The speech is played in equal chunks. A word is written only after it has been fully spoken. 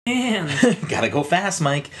Man. Gotta go fast,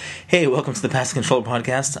 Mike. Hey, welcome to the Pass Controller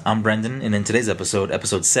Podcast. I'm Brendan, and in today's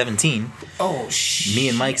episode 17, me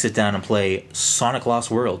and Mike sit down and play Sonic Lost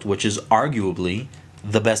World, which is arguably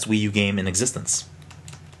the best Wii U game in existence.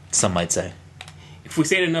 Some might say. If we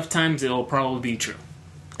say it enough times, it'll probably be true.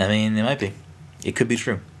 I mean, it might be. It could be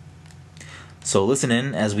true. So listen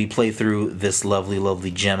in as we play through this lovely, lovely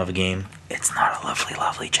gem of a game. It's not a lovely,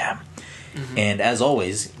 lovely gem. Mm-hmm. And as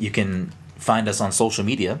always, you can find us on social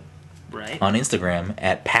media, right? On Instagram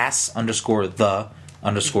at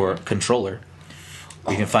pass_the_controller.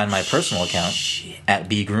 You can find my personal account at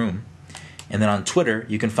bgroom. And then on Twitter,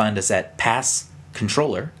 you can find us at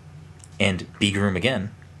passcontroller and bgroom again,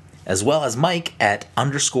 as well as Mike at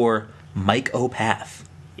 _MikeOpath.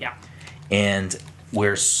 Yeah. And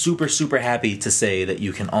we're super, super happy to say that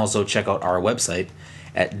you can also check out our website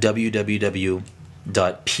at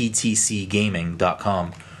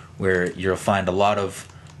www.ptcgaming.com, where you'll find a lot of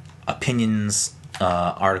opinions,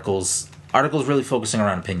 articles really focusing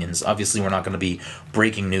around opinions. Obviously, we're not going to be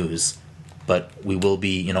breaking news, but we will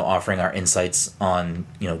be, offering our insights on,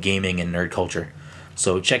 gaming and nerd culture.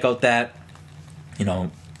 So check out that.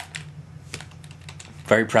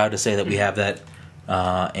 Very proud to say that we have that,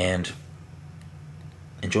 and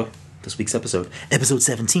enjoy this week's episode. Episode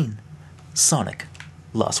 17, Sonic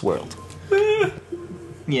Lost World.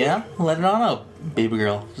 Yeah, let it on out, baby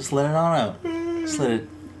girl. Just let it on out. Just let it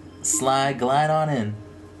glide on in.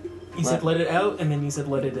 You said let it out, and then you said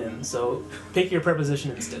let it in. So pick your preposition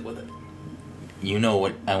and stick with it. You know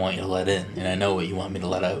what I want you to let in, and I know what you want me to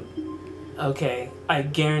let out. Okay, I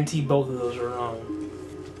guarantee both of those are wrong.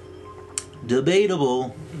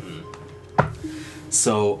 Debatable.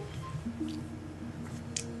 So,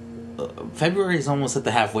 February is almost at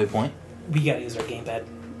the halfway point. We gotta use our gamepad.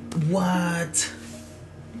 What?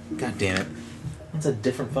 God damn it. That's a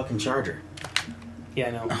different fucking charger. Yeah,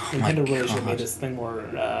 I know. Oh, Nintendo really should have made this thing more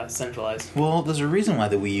centralized. Well, there's a reason why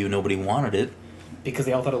the Wii U, nobody wanted it. Because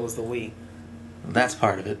they all thought it was the Wii. That's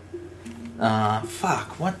part of it.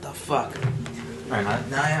 Fuck. What the fuck? Alright,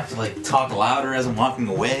 now I have to, talk louder as I'm walking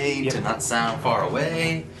away to not sound far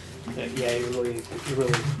away. Yeah, you're really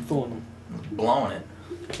fooling them. Blowing it.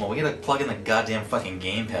 Well, we gotta plug in the goddamn fucking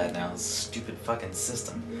gamepad now. This stupid fucking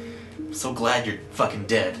system. I'm so glad you're fucking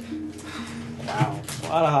dead. Wow. A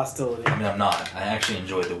lot of hostility. I mean, I'm not. I actually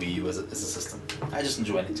enjoy the Wii U as a system. I just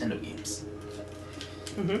enjoy Nintendo games.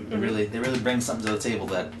 Mm-hmm. They really bring something to the table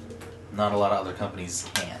that not a lot of other companies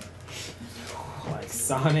can. Like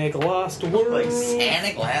Sonic Lost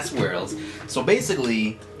World. So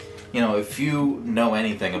basically, if you know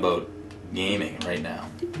anything about gaming right now,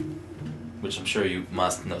 which I'm sure you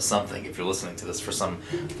must know something if you're listening to this for some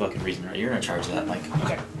fucking reason. Right? You're in charge of that, Mike.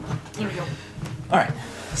 Okay. Here we go. Alright.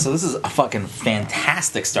 So this is a fucking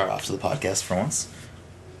fantastic start off to the podcast for once.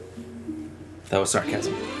 That was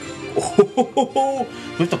sarcasm. Oh,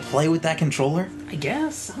 we have to play with that controller? I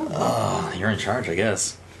guess. You're in charge, I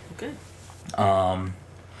guess. Okay.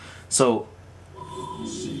 So,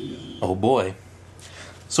 oh boy.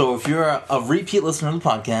 So if you're a repeat listener of the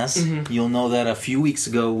podcast, you'll know that a few weeks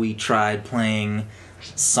ago we tried playing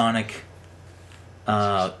Sonic 2,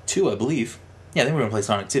 I believe. Yeah, I think we were going to play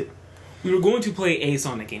Sonic 2. We were going to play a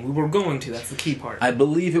Sonic game. We were going to. That's the key part. I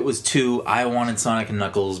believe it was 2. I wanted Sonic and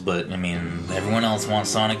Knuckles, but, everyone else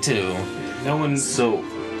wants Sonic 2. No one has no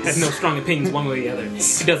strong opinions one way or the other.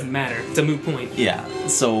 It doesn't matter. It's a moot point. Yeah.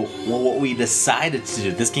 So, what we decided to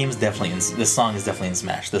do... This song is definitely in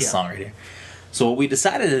Smash. This song right here. So what we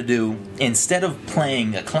decided to do, instead of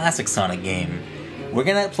playing a classic Sonic game, we're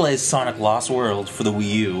going to play Sonic Lost World for the Wii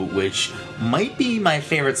U, which might be my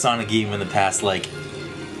favorite Sonic game in the past,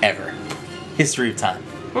 ever. History of time.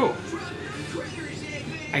 Oh.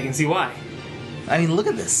 I can see why. I mean, look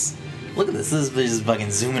at this. Look at this. This is just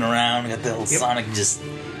fucking zooming around. Got the little Sonic,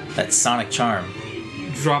 that Sonic charm.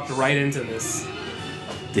 Dropped right into this.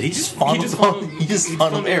 Did he just funnel? He just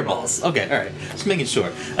funneled air balls. Okay, all right. Just making sure.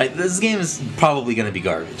 This game is probably going to be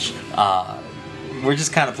garbage. We're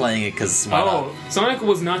just kind of playing it because. Sonic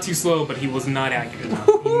was not too slow, but he was not accurate enough.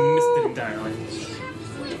 He missed it entirely.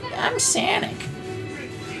 I'm Sonic.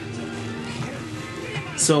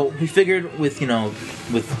 So we figured with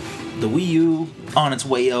the Wii U on its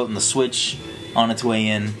way out and the Switch on its way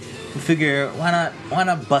in, we figure why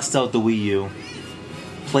not bust out the Wii U.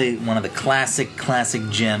 Play one of the classic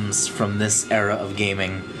gems from this era of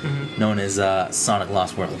gaming, known as Sonic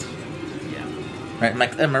Lost World. Yeah. Right?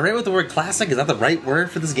 Am I right with the word classic? Is that the right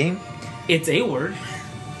word for this game? It's a word.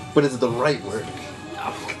 But is it the right word?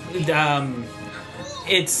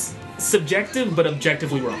 It's subjective, but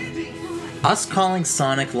objectively wrong. Us calling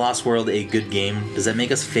Sonic Lost World a good game, does that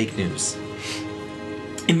make us fake news?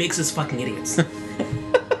 It makes us fucking idiots.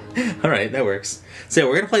 All right, that works. So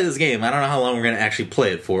we're gonna play this game. I don't know how long we're gonna actually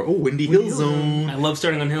play it for. Oh, Windy Hill Zone. I love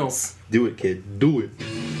starting on hills. Do it, kid. Do it.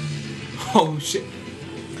 Oh shit!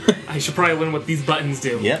 I should probably learn what these buttons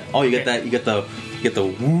do. Yeah. Oh, you got that. You got the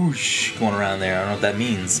whoosh going around there. I don't know what that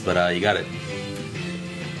means, but you got it.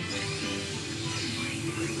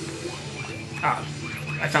 Ah,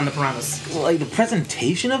 I found the piranhas. Like the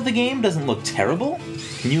presentation of the game doesn't look terrible.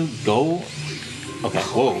 Can you go? Okay.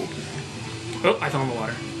 Whoa. Oh, I fell in the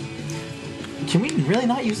water. Can we really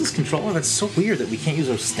not use this controller? That's so weird that we can't use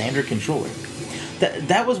our standard controller.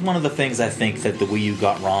 That was one of the things I think that the Wii U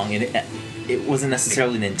got wrong, and it wasn't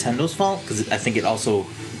necessarily Nintendo's fault, because I think it also,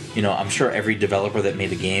 I'm sure every developer that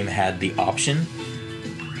made a game had the option.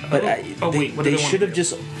 But they should have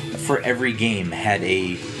just, for every game, had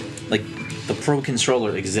the Pro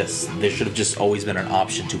Controller exists. There should have just always been an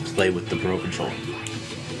option to play with the Pro Controller.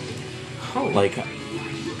 Oh. Like,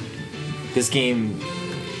 this game...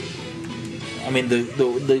 I mean, the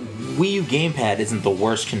Wii U gamepad isn't the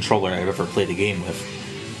worst controller I've ever played a game with,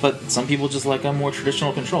 but some people just like a more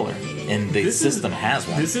traditional controller, and the system has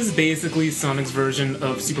one. This is basically Sonic's version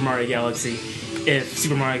of Super Mario Galaxy, if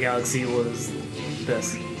Super Mario Galaxy was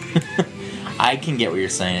this. I can get what you're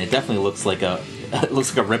saying. It definitely looks like a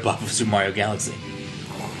rip-off of Super Mario Galaxy.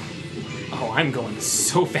 Oh, I'm going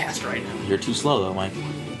so fast right now. You're too slow, though, Mike.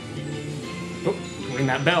 Oh, ring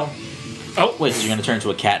that bell. Oh, wait, so you're gonna turn into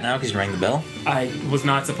a cat now because you rang the bell? I was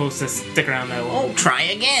not supposed to stick around that long. Oh, try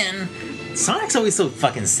again! Sonic's always so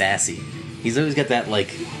fucking sassy. He's always got that,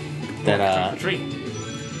 tree.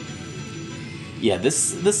 Yeah,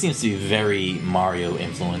 this seems to be very Mario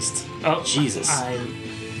influenced. Oh, Jesus. I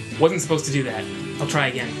wasn't supposed to do that. I'll try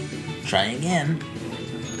again. Try again.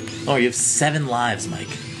 Oh, you have 7 lives, Mike.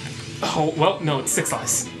 Oh, well, no, it's 6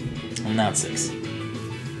 lives. Well, now it's 6.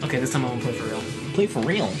 Okay, this time I won't play for real. Play for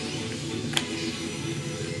real?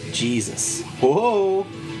 Jesus. Whoa!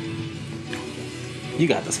 You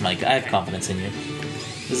got this, Mike. I have confidence in you.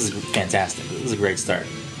 This is fantastic. This is a great start.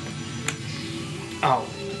 Oh.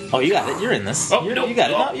 Oh, you got it. You're in this. Oh, no. You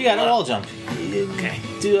got it. No, you got it. Wall jump. Okay.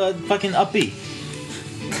 Do a fucking up B.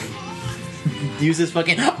 Use this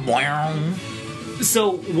fucking...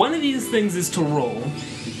 So, one of these things is to roll,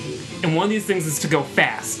 and one of these things is to go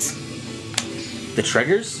fast. The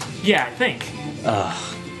triggers? Yeah, I think.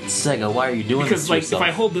 Ugh. Sega, why are you doing this to Because, yourself? if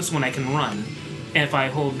I hold this one, I can run. And if I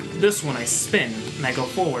hold this one, I spin, and I go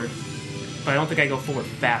forward. But I don't think I go forward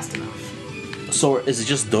fast enough. So, is it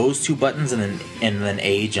just those 2 buttons and then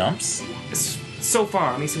A jumps? So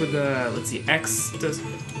far, let me see what let's see, X does...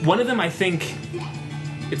 One of them, I think...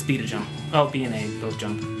 It's B to jump. Oh, B and A both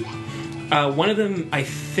jump. One of them, I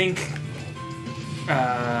think...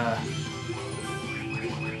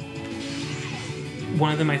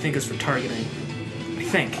 One of them, I think, is for targeting. I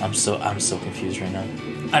think. I'm so confused right now.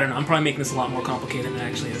 I don't know. I'm probably making this a lot more complicated than it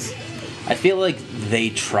actually is. I feel like they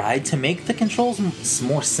tried to make the controls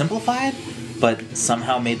more simplified, but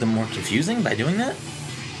somehow made them more confusing by doing that?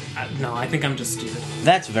 No, I think I'm just stupid.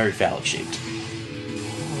 That's very phallic shaped.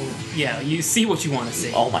 Yeah, you see what you want to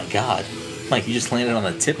see. Oh my god. Mike, you just landed on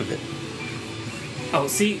the tip of it. Oh,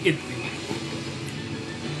 see, it...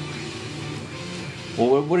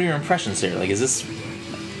 Well, what are your impressions here? Like, is this...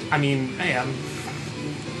 I mean, hey,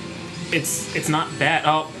 It's not bad.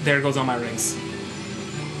 Oh, there goes all my rings.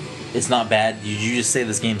 It's not bad? Did you just say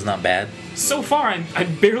this game's not bad? So far, I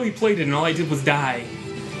barely played it, and all I did was die.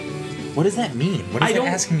 What does that mean? What is it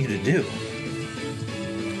asking you to do?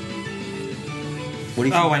 What do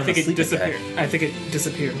you think? Oh, I think it disappeared. I think it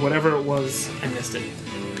disappeared. Whatever it was, I missed it.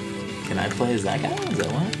 Can I play as that guy? Is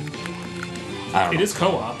that what? I don't know. It is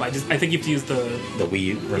co-op. I think you have to use the Wii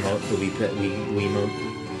U remote, the Wii mode.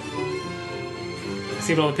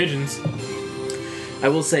 Saved all the pigeons. I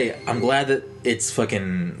will say, I'm glad that it's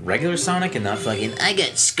fucking regular Sonic and not fucking, I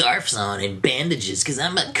got scarves on and bandages because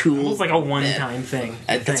I'm a cool... It was like a one-time thing.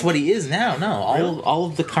 That's what he is now, no. All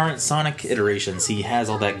of the current Sonic iterations, he has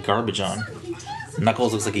all that garbage on.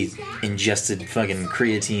 Knuckles looks like he's ingested fucking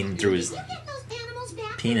creatine through his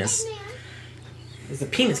penis. There's a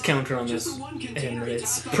penis counter on this, and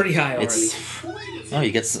it's pretty high already.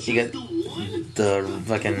 You get the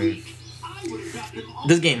fucking...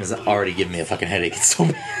 This game has already given me a fucking headache. It's so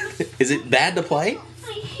bad. Is it bad to play?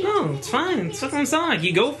 No, it's fine. It's fucking Sonic.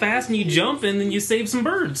 You go fast and you jump and then you save some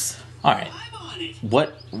birds. Alright.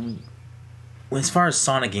 As far as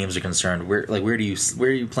Sonic games are concerned, where do you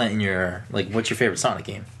plan in your... what's your favorite Sonic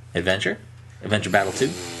game? Adventure? Adventure Battle 2?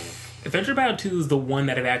 Adventure Battle 2 is the one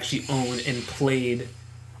that I've actually owned and played,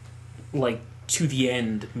 to the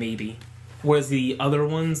end, maybe. Whereas the other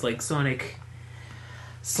ones, like Sonic...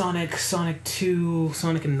 Sonic, Sonic 2,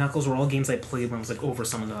 Sonic and Knuckles were all games I played when I was like over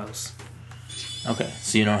some of those. Okay,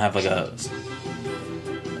 so you don't have like a.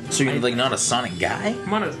 So you're like not a Sonic guy? I'm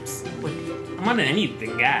not an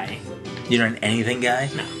anything guy. You're not an anything guy?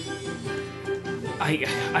 No.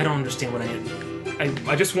 I don't understand what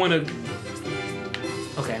I just want to.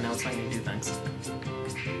 Okay, now it's letting me do things.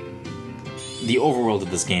 The overworld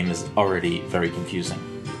of this game is already very confusing.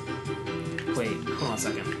 Wait, hold on a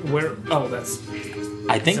second. Where? Oh, that's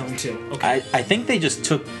I think Zone 2. Okay. I think they just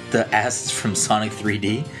took the assets from Sonic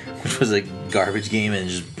 3D, which was a garbage game, and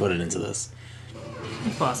just put it into this.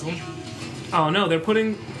 It's possible. Oh no, they're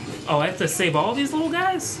putting. Oh, I have to save all these little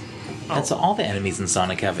guys. Oh. That's all the enemies in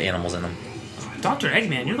Sonic have animals in them. Dr.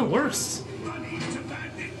 Eggman, you're the worst.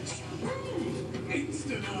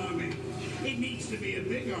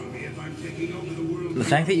 The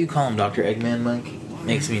fact that you call him Dr. Eggman, Mike,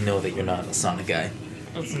 makes me know that you're not a Sonic guy.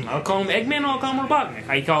 Listen, I'll call him Eggman or I'll call him Robotnik.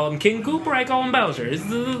 I call him King Koop or I call him Bowser. It's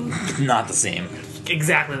Not the same.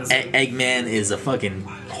 exactly the same. Eggman is a fucking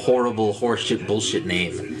horrible horseshit bullshit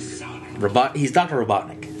name. He's Dr.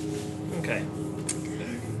 Robotnik. Okay.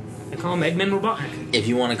 I call him Eggman Robotnik. If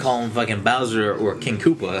you want to call him fucking Bowser or King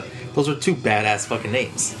Koopa, those are two badass fucking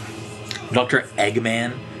names. Dr.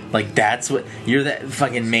 Eggman, like that's what you're, that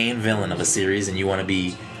fucking main villain of a series, and you want to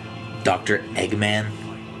be Dr. Eggman.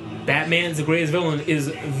 Batman's the greatest villain is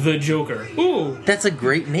the Joker. Ooh, That's a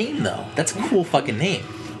great name though. That's a cool fucking name.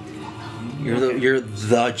 You're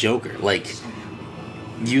the Joker. Like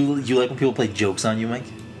you like when people play jokes on you, Mike?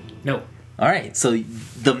 no. All right, so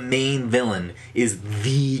the main villain is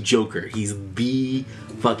the Joker. He's the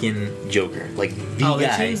fucking Joker, like the Oh, they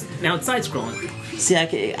guy. changed. Now it's side scrolling.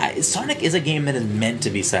 See, Sonic is a game that is meant to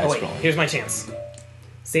be side Oh wait, scrolling. here's my chance.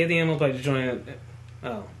 Save the animal by joining.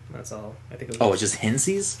 Oh, that's all. I think it was. Oh, it's just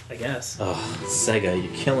Hinsies? I guess. Oh, Sega,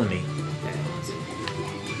 you're killing me. Okay,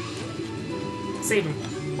 save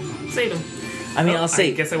him. Save him. I mean, Oh, I'll say,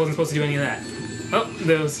 I guess I wasn't supposed to do any of that. Oh,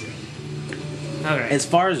 those. All right. as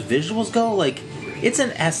far as visuals go, like, it's an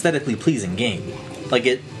aesthetically pleasing game. Like,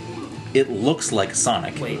 it looks like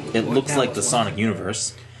Sonic. Wait, it what? looks That like was the one. Sonic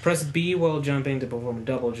universe. Press B while jumping to perform a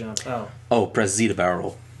double jump. Oh. Oh, press Z to barrel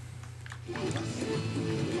roll.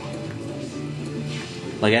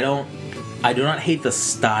 Like, I do not hate the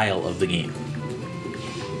style of the game.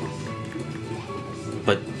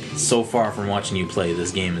 But so far from watching you play,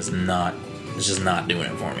 this game is not, it's just not doing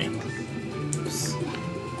it for me. Oops.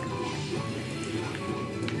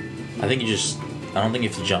 I don't think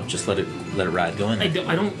if you jump, just let it ride. Go in there.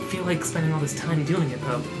 I don't feel like spending all this time doing it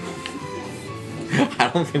though. I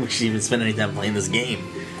don't think we should even spend any time playing this game.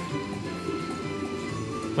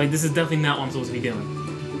 Like this is definitely not what I'm supposed to be doing.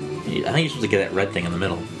 I think you're supposed to get that red thing in the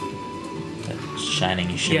middle. That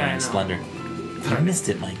shining, shimmering Yeah, I know. splendor. I missed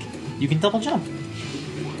it, Mike. You can double jump.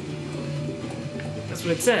 That's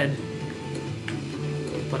what it said.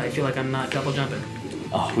 But I feel like I'm not double jumping.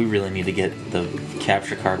 Oh, we really need to get the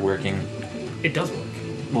capture card working. It does work.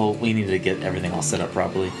 Well, we need to get everything all set up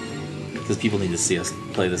properly. Because people need to see us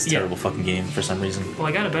play this Yeah. terrible fucking game for some reason. Well,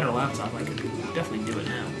 I got a better laptop. I could definitely do it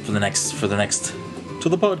now. For the next to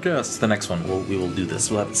the podcast, the next one we will do this.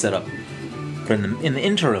 We'll have it set up. But in the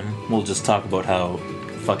interim, we'll just talk about how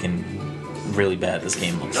fucking really bad this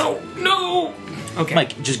game looks. No. Okay.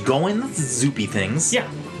 Mike, just go in the zoopy things. Yeah.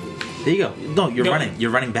 There you go. No, you're No. running.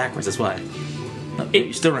 You're running backwards. That's why. No,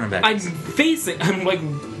 you're still running I'm backwards. facing. I'm like,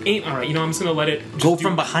 ain't all right. You know, I'm just gonna let it. Go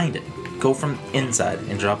from behind it. Go from inside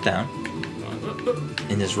and drop down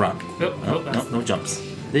and just run. No jumps.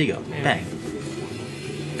 There you go. Yeah. Bang.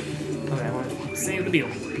 Okay, I want to save the beetle.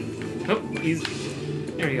 Oh, he's.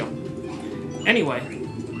 There you go. Anyway,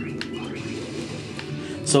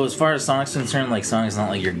 So as far as Sonic's concerned, like Sonic's not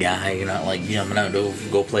like your guy. You're not like jumping out to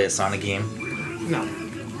go play a Sonic game. no.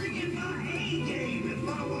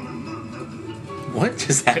 What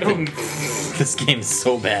just I happened? don't. This game is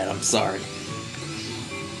so bad. I'm sorry.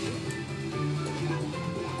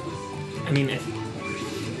 I mean,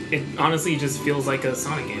 it honestly just feels like a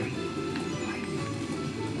Sonic game.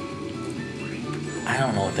 I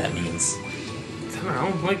don't know what that means. I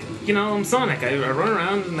don't know, like, you know, I'm Sonic. I run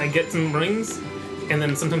around and I get some rings, and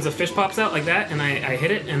then sometimes a fish pops out like that, and I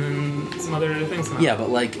hit it, and then some other things come out. Yeah, but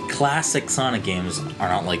like classic Sonic games are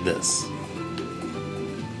not like this.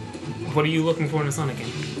 What are you looking for in a Sonic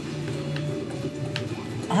game?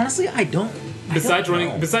 Honestly, I don't. Besides know.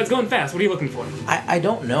 running, besides going fast, what are you looking for? I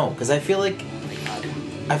don't know because I feel like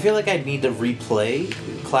I'd need to replay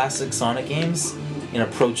classic Sonic games and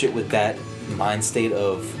approach it with that mind state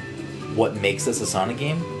of what makes this a Sonic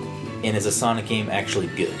game, and is a Sonic game actually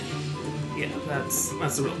good? Yeah, that's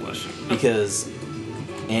the real question. Because,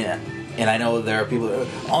 and And I know there are people that are,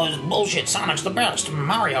 oh, this is bullshit, Sonic's the best,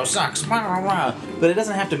 Mario sucks, blah, blah, blah. But it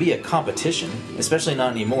doesn't have to be a competition, especially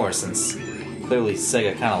not anymore, since clearly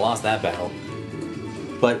Sega kind of lost that battle.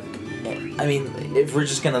 But, I mean, if we're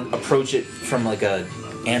just going to approach it from like a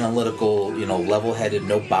analytical, you know, level-headed,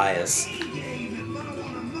 no bias,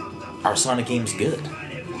 are Sonic games good?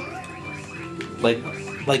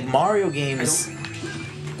 Like Mario games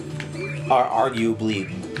are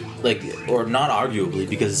arguably, like, or not arguably,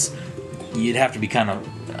 because you'd have to be kind of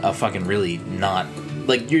a fucking really not,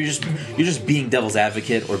 like, you're just being devil's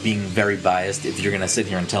advocate or being very biased if you're gonna sit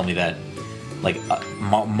here and tell me that, like,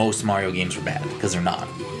 most Mario games are bad, because they're not.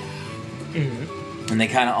 And they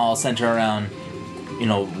kind of all center around, you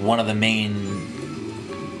know, one of the main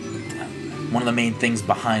things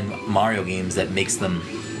behind Mario games that makes them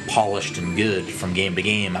polished and good from game to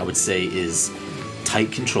game, I would say, is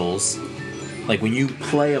tight controls. Like, when you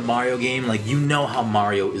play a Mario game, like, you know how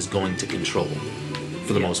Mario is going to control,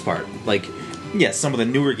 for the most part. Like, yes, some of the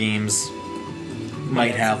newer games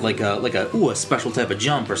might have like a special type of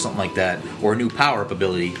jump or something like that, or a new power-up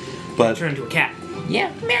ability, but Turn into a cat.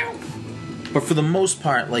 yeah, meow. But for the most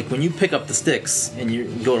part, like, when you pick up the sticks and you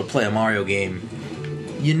go to play a Mario game,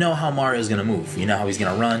 you know how Mario's gonna move. You know how he's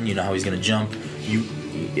gonna run. You know how he's gonna jump.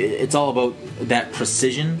 It's all about that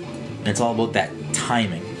precision, and it's all about that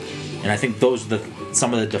timing. And I think those are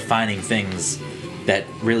some of the defining things that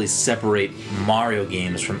really separate Mario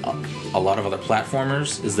games from a lot of other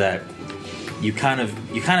platformers, is that you kind of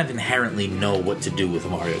inherently know what to do with a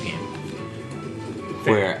Mario game.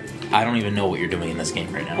 Fair. Where I don't even know what you're doing in this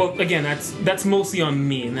game right now. Well, again, that's mostly on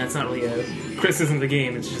me, and that's not really a criticism of the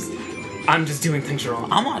game. It's just I'm just doing things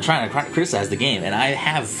wrong. I'm not trying to criticize the game, and I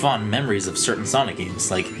have fond memories of certain Sonic games.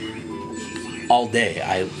 Like, all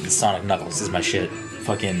day, Sonic Knuckles is my shit.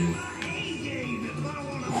 Fucking...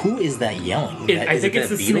 Who is that yelling? I think it's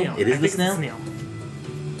the snail. It is the snail? Snail.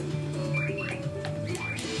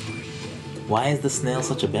 Why is the snail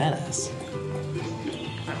such a badass?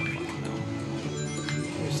 I don't fucking know.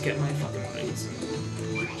 Let me just get my fucking rings.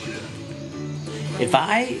 If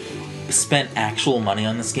I spent actual money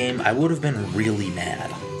on this game, I would have been really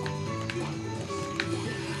mad.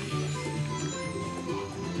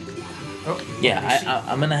 Oh, Yeah,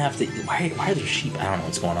 I'm gonna have to... Why are there sheep? I don't know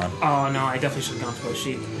what's going on. Oh no, I definitely should have gone for those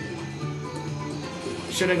sheep.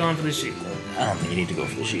 Should have gone for the sheep. I don't think you need to go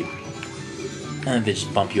for the sheep. I think they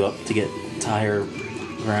just bump you up to get to higher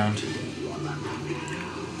ground.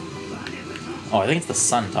 Oh, I think it's the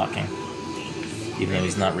sun talking. Even though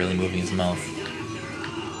he's not really moving his mouth.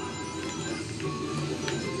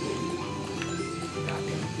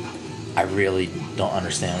 I really don't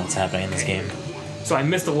understand what's happening in this game. So I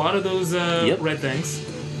missed a lot of those red things,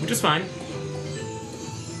 which is fine.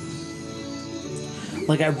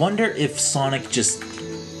 Like, I wonder if Sonic just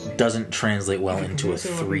doesn't translate well into a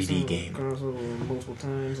 3D game. Multiple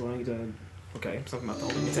times, allowing you to... Okay, something about the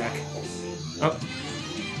holding attack. Oh.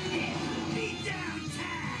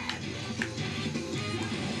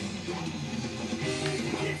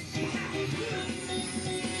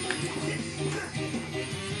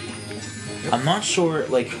 I'm not sure,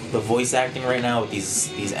 like, the voice acting right now with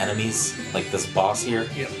these enemies, like this boss here.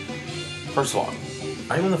 Yep. First of all,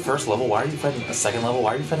 are you in the first level? Why are you fighting a second level?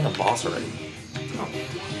 Why are you fighting a boss already? Oh,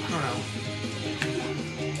 I don't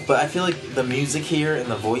know. But I feel like the music here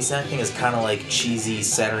and the voice acting is kind of like cheesy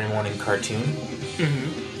Saturday morning cartoon.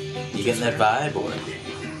 Mm-hmm. You getting that vibe, or?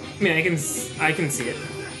 I mean, I can see it.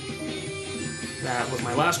 That was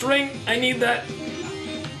my last ring. I need that.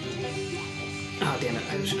 Oh, damn it.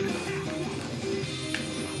 I should have.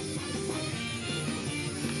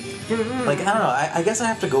 Like, I don't know. I guess I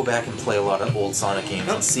have to go back and play a lot of old Sonic games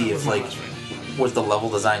and see if, like, was the level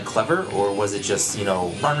design clever, or was it just, you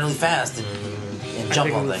know, run really fast and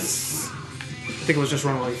jump on things? I think it was just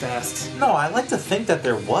run really fast. No, I like to think that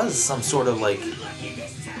there was some sort of, like,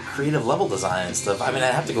 creative level design and stuff. I mean, I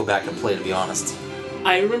have to go back and play, to be honest.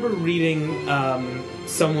 I remember reading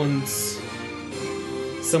someone's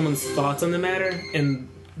thoughts on the matter, and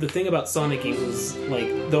the thing about Sonic games was,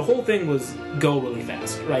 like, the whole thing was go really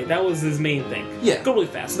fast, right? That was his main thing. Yeah. Go really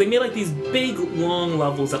fast. So they made, like, these big, long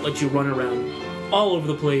levels that let you run around all over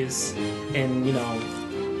the place and, you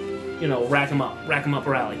know, rack them up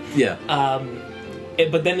rally. Yeah.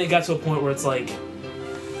 But then it got to a point where it's like,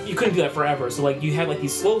 you couldn't do that forever. So, like, you have, like,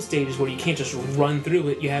 these slow stages where you can't just run through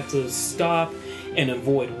it. You have to stop and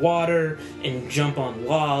avoid water and jump on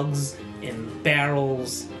logs and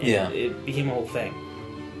barrels. And yeah. It became a whole thing.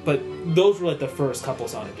 But those were, like, the first couple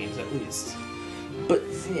Sonic games, at least. But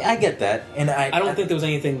I get that, and I don't think there was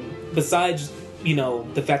anything besides, you know,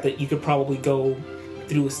 the fact that you could probably go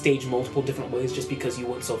through a stage multiple different ways just because you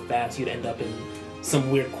went so fast, you'd end up in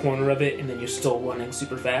some weird corner of it, and then you're still running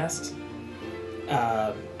super fast.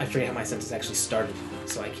 I forget how my sentence actually started,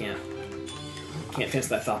 so I can't finish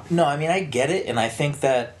that thought. No, I mean, I get it, and I think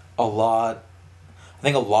that a lot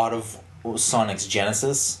of Sonic's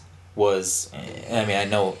genesis was, I mean, I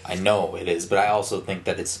know it is, but I also think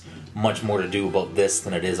that it's much more to do about this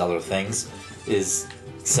than it is other things, is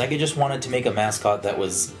Sega just wanted to make a mascot that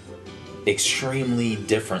was extremely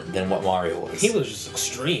different than what Mario was. He was just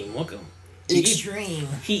extreme. Look at him. Extreme.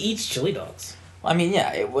 He eats chili dogs. I mean,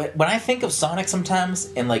 yeah, when I think of Sonic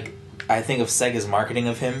sometimes, and, like, I think of Sega's marketing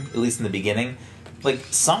of him, at least in the beginning, like,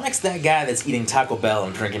 Sonic's that guy that's eating Taco Bell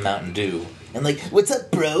and drinking Mountain Dew. And, like, what's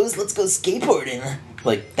up, bros? Let's go skateboarding.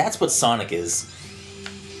 Like, that's what Sonic is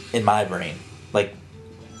in my brain. Like,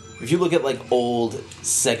 if you look at, like, old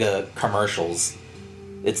Sega commercials,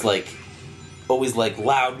 it's, like, always, like,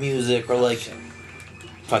 loud music or, like,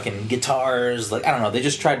 fucking guitars. Like, I don't know. They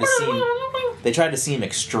just tried to seem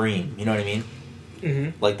extreme. You know what I mean?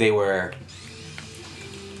 Mm-hmm. Like, they were...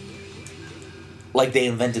 Like, they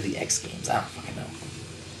invented the X Games. I don't fucking know.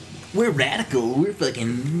 We're radical. We're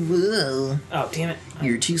fucking... Whoa. Oh, damn it.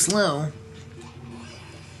 You're too slow.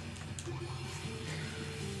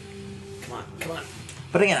 Come on.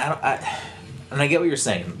 But again, and I get what you're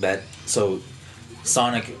saying. That, so,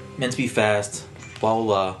 Sonic, meant to be fast, blah, blah,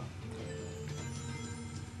 blah.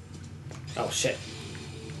 Oh, shit.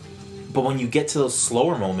 But when you get to those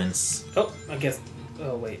slower moments... Oh, I guess...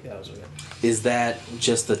 Oh, wait. That was weird. Is that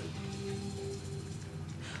just the...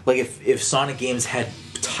 Like, if Sonic games had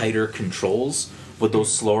tighter controls, would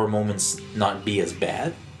those slower moments not be as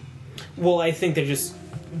bad? Well, I think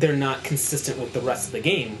they're not consistent with the rest of the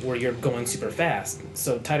game, where you're going super fast.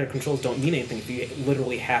 So tighter controls don't mean anything if you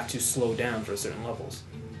literally have to slow down for certain levels.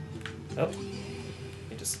 Oh.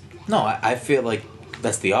 No, I feel like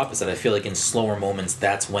that's the opposite. I feel like in slower moments,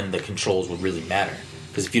 that's when the controls would really matter.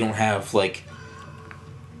 Because if you don't have, like...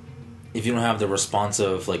 If you don't have the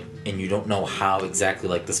responsive, like, and you don't know how exactly,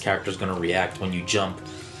 like, this character's going to react when you jump,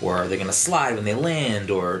 or are they going to slide when they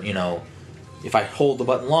land, or, you know, if I hold the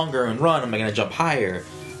button longer and run, am I going to jump higher?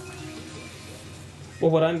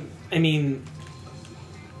 Well, I mean,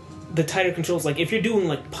 the tighter controls, like, if you're doing,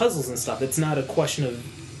 like, puzzles and stuff, it's not a question of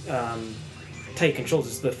tight controls.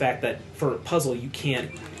 It's the fact that for a puzzle,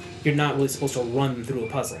 you're not really supposed to run through a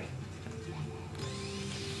puzzle.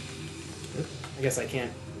 I guess I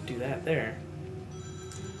can't do that there.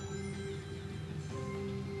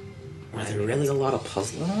 Are there really a lot of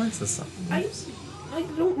puzzle elements and stuff? I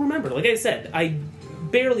don't remember. Like I said, I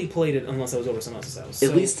barely played it unless I was over someone else's house.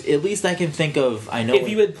 At least I can think of. I know if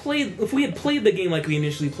we had played the game like we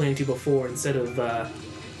initially planned to before, instead of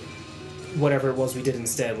whatever it was we did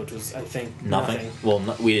instead, which was I think nothing. Well,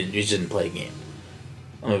 we just didn't play a game.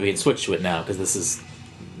 I mean, we can switch to it now because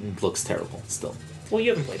looks terrible still. Well, you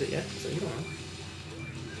haven't played it yet, so you don't know.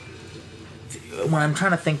 When I'm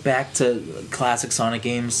trying to think back to classic Sonic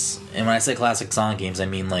games, and when I say classic Sonic games, I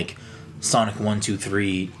mean like Sonic 1, 2,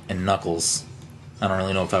 3, and Knuckles. I don't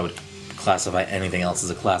really know if I would classify anything else as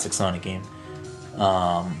a classic Sonic game.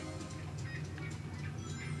 The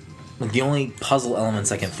only puzzle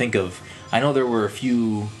elements I can think of, I know there were a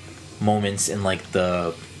few moments in like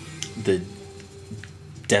the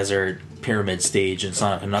desert pyramid stage in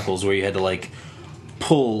Sonic and Knuckles where you had to like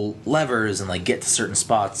pull levers and like get to certain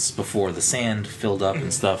spots before the sand filled up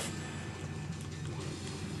and stuff.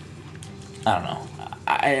 I don't know.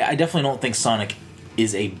 I definitely don't think Sonic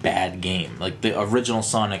is a bad game. Like the original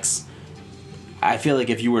Sonics, I feel like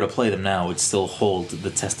if you were to play them now, it would still hold the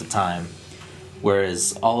test of time.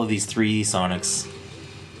 Whereas all of these 3D Sonics,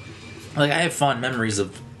 like I have fond memories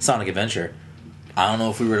of Sonic Adventure. I don't know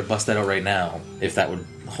if we were to bust that out right now, if that would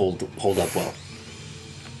hold up well.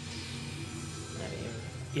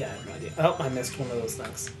 Yeah, I have no idea. Oh, I missed one of those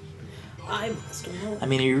things. I missed one. I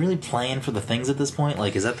mean, are you really playing for the things at this point?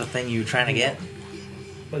 Like, is that the thing you're trying to get?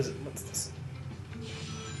 What is it? What's this?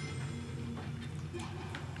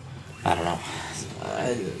 I don't know.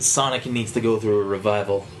 Sonic needs to go through a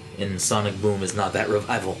revival, and Sonic Boom is not that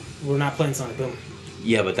revival. We're not playing Sonic Boom.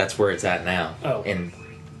 Yeah, but that's where it's at now. Oh. And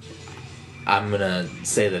I'm gonna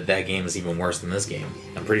say that game is even worse than this game.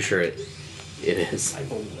 I'm pretty sure it is. I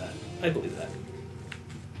believe that.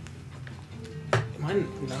 Am I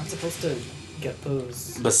not supposed to get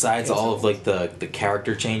those? Besides all of like the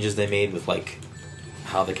character changes they made with like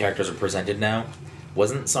how the characters are presented now,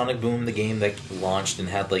 wasn't Sonic Boom the game that launched and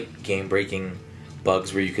had like game breaking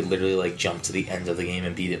bugs where you could literally like jump to the end of the game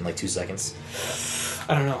and beat it in like 2 seconds?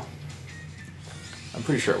 I don't know. I'm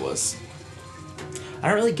pretty sure it was. I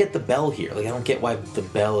don't really get the bell here. Like I don't get why the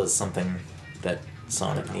bell is something that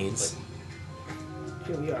Sonic needs.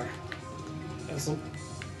 Here we are.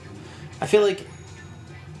 I feel like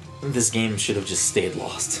this game should have just stayed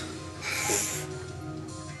lost.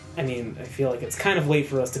 I mean, I feel like it's kind of late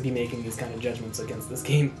for us to be making these kind of judgments against this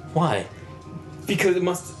game. Why? Because it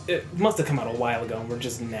must have come out a while ago and we're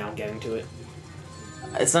just now getting to it.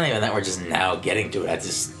 It's not even that we're just now getting to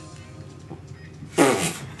it.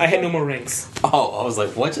 I had no more rings. Oh, I was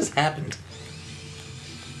like, what just happened?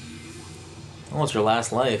 Oh, it's your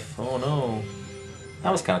last life. Oh no.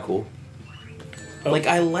 That was kind of cool. Oh.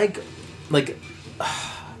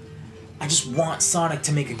 I just want Sonic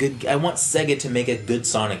to make a good... I want Sega to make a good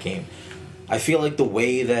Sonic game. I feel like the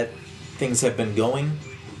way that things have been going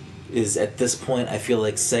is, at this point, I feel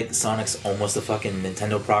like Sonic's almost a fucking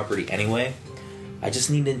Nintendo property anyway. I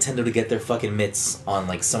just need Nintendo to get their fucking mitts on,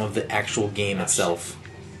 like, some of the actual game itself.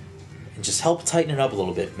 And just help tighten it up a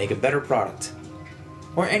little bit. Make a better product.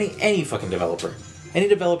 Or any fucking developer. Any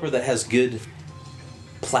developer that has good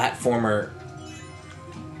platformer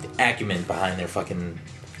acumen behind their fucking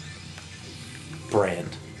brand.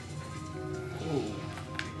 Ooh.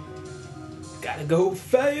 Gotta go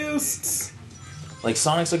fast! Like,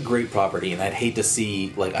 Sonic's a great property, and I'd hate to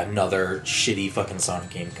see, like, another shitty fucking Sonic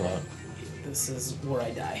game come out. This is where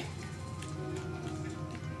I die.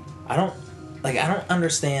 I don't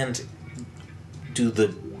understand. Do the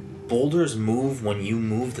boulders move when you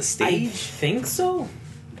move the I stage? think so.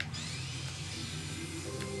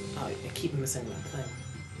 Oh, I keep missing that thing.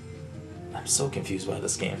 I'm so confused by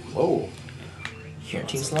this game. Whoa. You're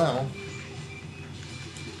too slow.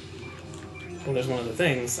 Well, there's one of the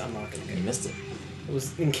things I'm not gonna You get. missed it. It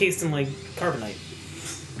was encased in, like, carbonite.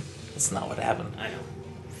 That's not what happened. I know.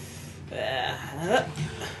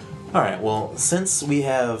 Alright, well, since we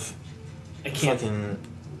have I can't. fucking...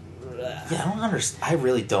 Yeah, I don't understand. I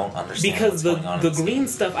really don't understand Because what's going on in the this green game.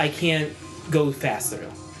 stuff I can't go fast through.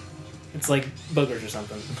 It's like boogers or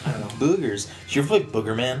something. I don't know. Boogers. Did you ever play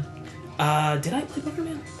Booger Man? Did I play Booger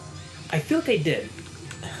Man? I feel like I did.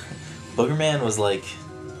 Booger Man was like...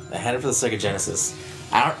 I had it for the Sega Genesis.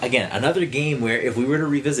 Again, another game where if we were to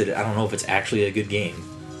revisit it, I don't know if it's actually a good game.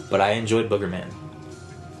 But I enjoyed Booger Man.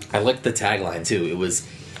 I liked the tagline too. It was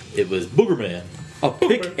Booger Man, a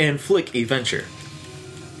pick and flick adventure.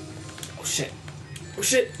 Oh shit. Oh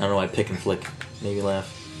shit. I don't know why pick and flick made me laugh.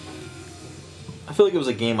 I feel like it was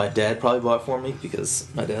a game my dad probably bought for me because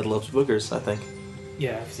my dad loves boogers, I think.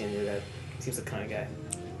 Yeah, I've seen your dad. Seems the kind of guy.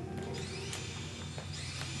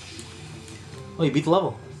 Oh, you beat the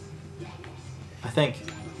level. I think.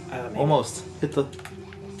 Maybe. Almost. Hit the...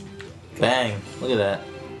 Bang. Look at that.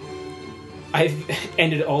 I've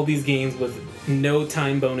ended all these games with no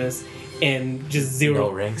time bonus and just zero No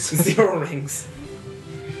rings. 0 rings.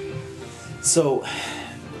 So,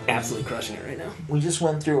 Absolutely crushing it right now. we just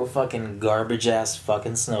went through a fucking garbage-ass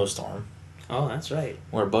fucking snowstorm. Oh, that's right.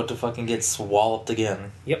 We're about to fucking get swallowed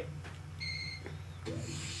again. Yep.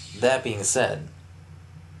 That being said,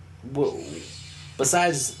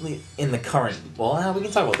 besides in the current... Well, we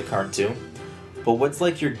can talk about the current too. But what's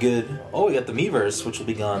like your good... Oh, we got the Miiverse, which will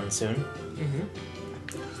be gone soon.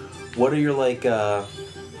 Mm-hmm. What are your like...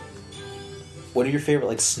 What are your favorite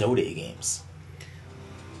like snow day games?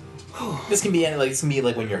 This can be any, like this can be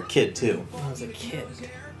like when you're a kid too. When I was a kid.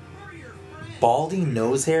 Baldy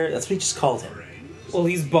nose hair. That's what he just called him. Well,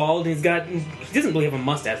 he's bald and he doesn't really have a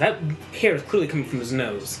mustache. That hair is clearly coming from his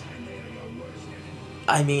nose.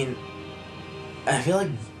 I mean, I feel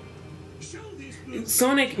like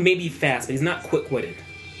Sonic may be fast, but he's not quick-witted.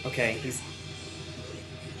 Okay? He's...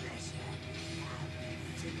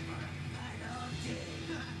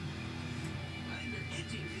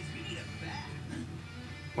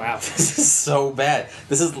 Wow. this is so bad.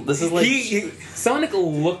 This is like Sonic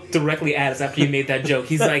looked directly at us after you made that joke.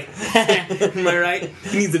 He's like, am I right?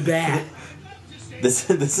 He needs a bat. this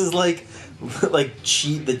is like the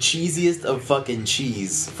cheesiest of fucking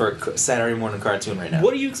cheese for a Saturday morning cartoon right now.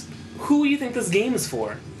 Who do you think this game is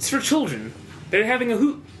for? It's for children. They're having a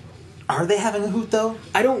hoot. Are they having a hoot though?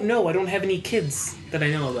 I don't know. I don't have any kids that I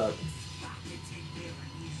know about.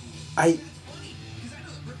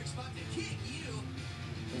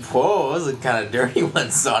 Whoa, that was a kind of dirty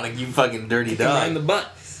one, Sonic. You fucking dirty Right in dog. the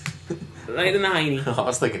butt. Right in the hiney. I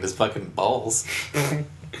was thinking his fucking balls.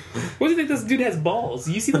 What do you think this dude has balls?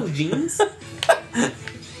 You see those jeans?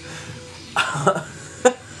 I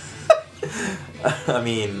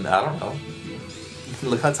mean, I don't know.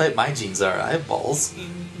 Look how tight my jeans are. I have balls.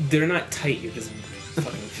 They're not tight. You're just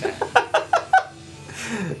fucking fat.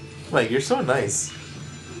 Like, you're so nice.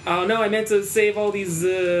 Oh no, I meant to save all these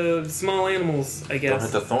small animals, I Don't guess.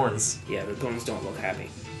 hit the thorns. Yeah, the thorns don't look happy.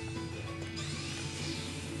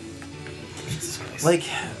 Jesus Christ.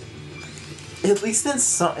 graphics. Like, at least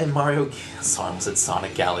in Mario... Sorry, I almost said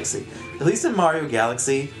Sonic Galaxy. At least in Mario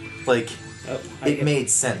Galaxy, like, it made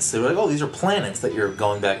sense. They were like, oh, these are planets that you're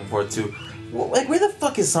going back and forth to. Like, where the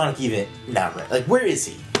fuck is Sonic even now? Right? Like, where is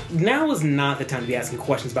he? Now is not the time to be asking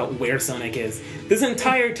questions about where Sonic is. This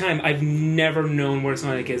entire time, I've never known where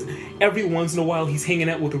Sonic is. Every once in a while, he's hanging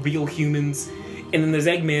out with real humans. And then there's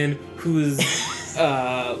Eggman, who's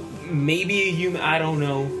maybe a human, I don't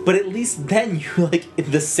know. But at least then, you like,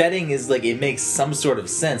 the setting is like, it makes some sort of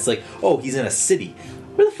sense. Like, oh, he's in a city.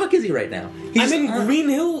 Where the fuck is he right now? I'm in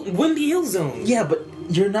Wimpy Hill Zone. Yeah, but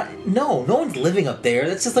you're not... No one's living up there.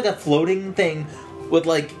 That's just like a floating thing with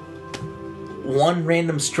like one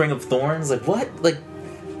random string of thorns. Like, what? Like,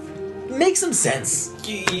 make some sense.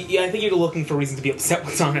 Yeah, I think you're looking for reasons to be upset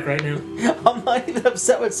with Sonic right now. I'm not even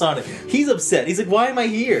upset with Sonic. He's upset. He's like, why am I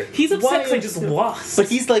here? He's upset because I just lost. But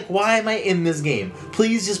he's like, why am I in this game?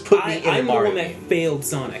 Please just put me in I'm Mario. the one that failed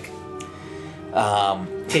Sonic.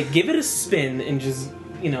 Okay, give it a spin and just,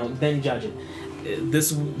 then judge it.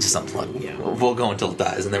 This... Just unplug. Yeah. We'll go until it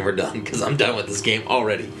dies, and then we're done, because I'm done with this game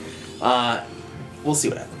already. We'll see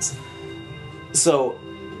what happens. So...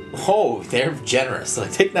 Oh, they're generous.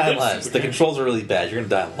 Like, take 9 lives. The controls are really bad. You're gonna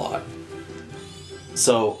die a lot.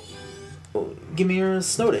 So, give me your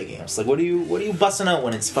snow day games. Like, what are you busting out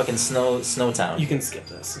when it's fucking snow town? You can skip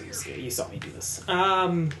this. You saw me do this.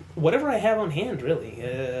 Whatever I have on hand, really.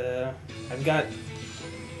 I've got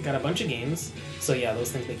a bunch of games. So yeah,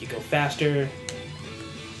 those things make you go faster.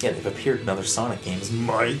 Yeah, they've appeared in other Sonic games,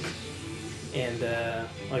 Mike. And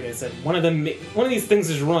like I said, one of these things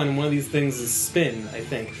is run, and one of these things is spin. I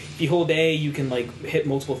think if you hold A, you can like hit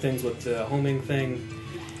multiple things with the homing thing,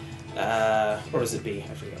 or is it B?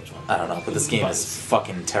 I forget which one. I don't know, but this game is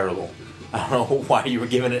fucking terrible. I don't know why you were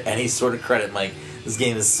giving it any sort of credit, Mike. This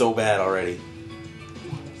game is so bad already.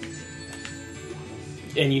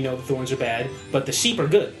 And the thorns are bad, but the sheep are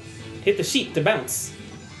good. Hit the sheep to bounce.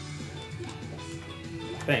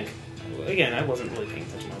 I think. Again, I wasn't really paying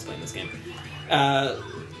attention when I was playing this game.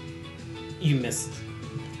 You missed.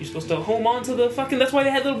 You're supposed to home on to the fucking... That's why they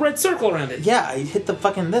had the red circle around it. Yeah, I hit the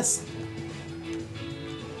fucking this.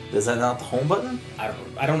 Is that not the home button? I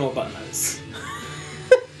don't know what button that is.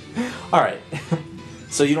 Alright.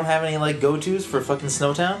 So you don't have any, like, go-tos for fucking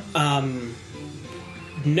Snowtown?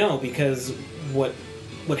 No, because what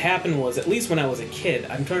happened was, at least when I was a kid,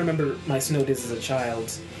 I'm trying to remember my snow days as a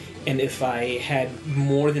child... And if I had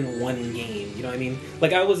more than one game, you know what I mean?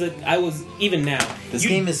 Like, I was even now. This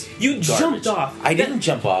game is You garbage. Jumped off. I didn't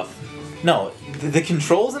jump off. No, the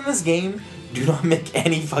controls in this game do not make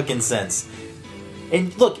any fucking sense.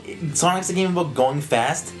 And look, Sonic's a game about going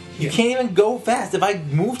fast. You can't even go fast. If I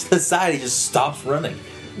move to the side, it just stops running.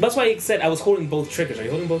 That's why I said I was holding both triggers. Are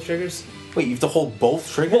you holding both triggers? Wait, you have to hold both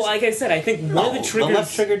triggers? Well, like I said, I think one of the triggers... the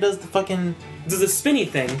left trigger does the fucking... Does a spinny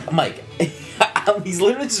thing. Mike, he's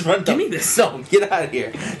literally just running... Give me this. No, get out of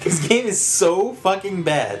here. This game is so fucking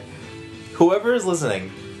bad. Whoever is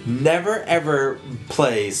listening, never ever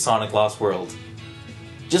play Sonic Lost World.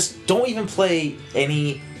 Just don't even play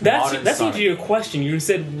any modern That's Sonic. not your question. You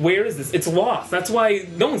said, where is this? It's lost. That's why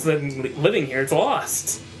no one's living here. It's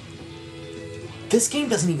lost. This game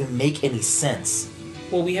doesn't even make any sense.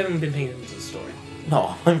 Well, we haven't been paying attention to the story.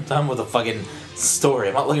 No, I'm done with the fucking story.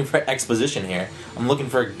 I'm not looking for exposition here. I'm looking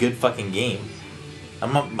for a good fucking game.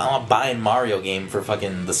 I'm not buying Mario game for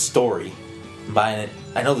fucking the story. I'm buying it.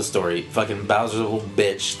 I know the story. Fucking Bowser's a little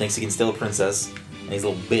bitch. Thinks he can steal a princess. And he's a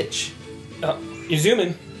little bitch. Oh, you're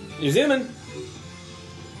zooming. You're zooming.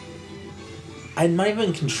 I'm not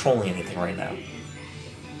even controlling anything right now.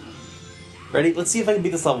 Ready? Let's see if I can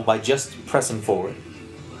beat this level by just pressing forward.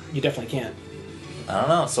 You definitely can't. I don't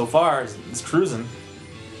know. So far, it's cruising.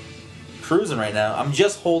 Cruising right now. I'm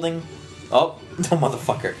just holding... Oh,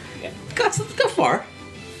 motherfucker. Yeah. Got far.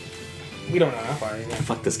 We don't know how far. Yeah.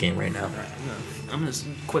 Fuck this game right now. Alright, I'm gonna just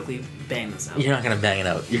quickly bang this out. You're not gonna bang it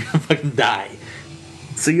out. You're gonna fucking die.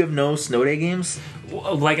 So you have no Snow Day games?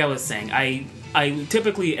 Like I was saying, I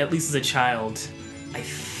typically, at least as a child, I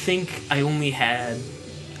think I only had...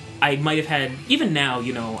 I might have had... Even now,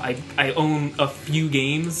 I own a few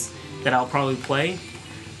games that I'll probably play.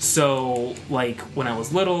 So, like, when I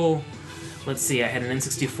was little, let's see, I had an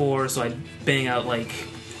N64, so I'd bang out, like,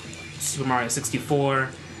 Super Mario 64,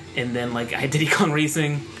 and then, like, I had Diddy Kong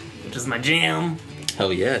Racing, which is my jam.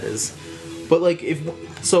 Hell yeah, it is. But, like, if...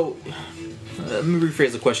 So... let me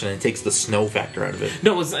rephrase the question, and it takes the snow factor out of it.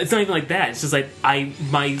 No, it's not even like that. It's just, like,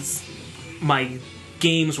 my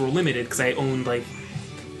games were limited, because I owned, like,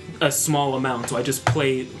 a small amount, so I just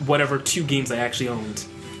played whatever 2 games I actually owned.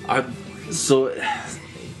 So,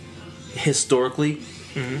 historically,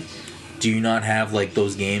 do you not have like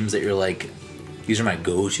those games that you're like, these are my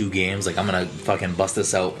go-to games? Like I'm gonna fucking bust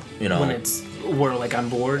this out, you know, When we're like on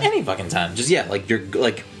board. any fucking time. Just yeah, like you're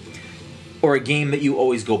like, or a game that you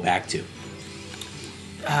always go back to.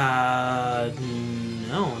 No.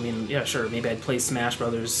 I mean, yeah, sure. Maybe I'd play Smash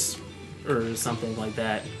Brothers or something like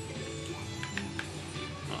that.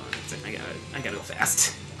 Oh, I gotta go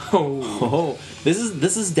fast. Oh, this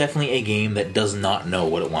is definitely a game that does not know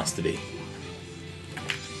what it wants to be.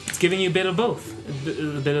 It's giving you a bit of both.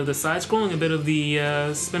 A bit of the side scrolling, a bit of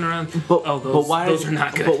the spin around. But Those are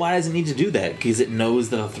not good. But why does it need to do that? Because it knows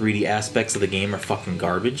the 3D aspects of the game are fucking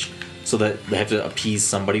garbage, so that they have to appease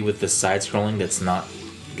somebody with this side scrolling that's not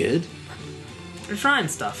good. They're trying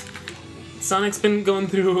stuff. Sonic's been going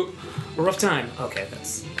through a rough time. Okay,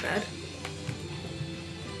 that's bad.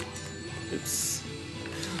 Oops.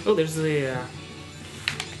 Oh, there's the.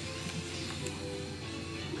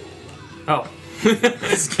 Oh.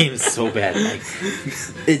 This game is so bad. Like,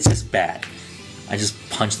 it's just bad. I just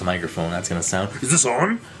punched the microphone. That's gonna sound. Is this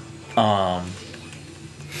on?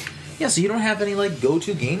 Yeah. So you don't have any like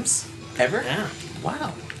go-to games ever? Yeah.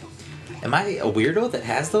 Wow. Am I a weirdo that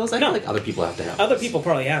has those? I No. feel like other people have to have. Other those. people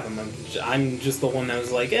probably have them. I'm just the one that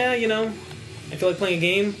was like, you know, I feel like playing a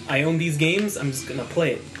game. I own these games. I'm just gonna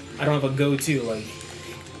play it. I don't have a go-to like.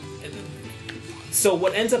 So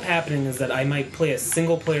what ends up happening is that I might play a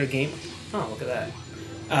single-player game. Oh, look at that.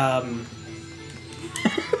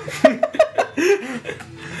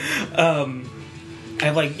 I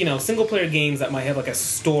have like, you know, single-player games that might have like a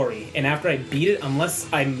story, and after I beat it, unless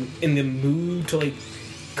I'm in the mood to like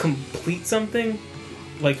complete something,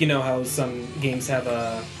 like, you know how some games have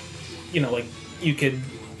a, you know, like you could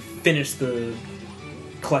finish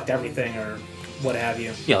collect everything or what have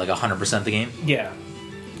you. Yeah, like 100% the game. Yeah.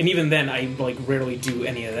 And even then, I like rarely do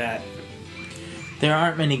any of that. There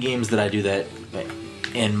aren't many games that I do that,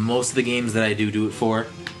 and most of the games that I do it for,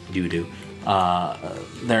 they're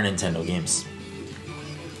Nintendo games.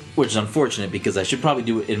 Which is unfortunate because I should probably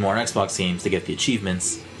do it in more Xbox games to get the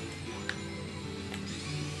achievements.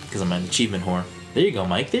 Because I'm an achievement whore. There you go,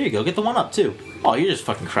 Mike. There you go. Get the one up too. Oh, you're just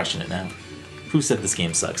fucking crushing it now. Who said this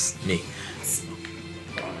game sucks? Me.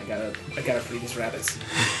 Hold on, I gotta free these rabbits.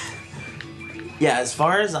 Yeah, as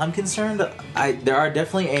far as I'm concerned, there are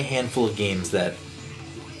definitely a handful of games that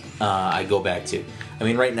I go back to. I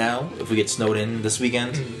mean, right now, if we get snowed in this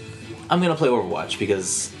weekend, I'm gonna play Overwatch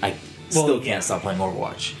because I still can't stop playing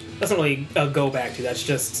Overwatch. That's not really a go back to. That's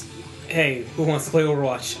just, hey, who wants to play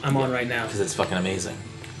Overwatch? I'm on right now. Because it's fucking amazing.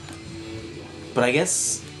 But I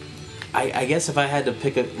guess if I had to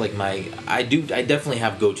pick a like I definitely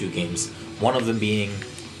have go-to games. One of them being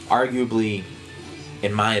arguably,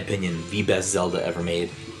 in my opinion, the best Zelda ever made.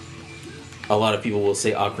 A lot of people will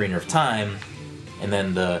say Ocarina of Time, and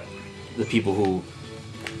then the people who,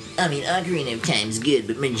 I mean, Ocarina of Time's good,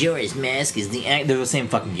 but Majora's Mask is they're the same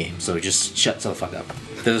fucking game. So just shut the fuck up.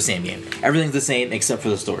 They're the same game. Everything's the same except for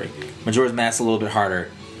the story. Majora's Mask's a little bit harder.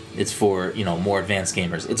 It's for, you know, more advanced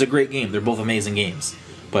gamers. It's a great game. They're both amazing games.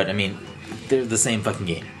 But, I mean, they're the same fucking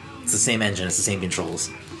game. It's the same engine. It's the same controls.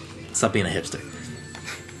 Stop being a hipster.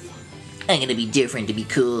 I'm gonna be different to be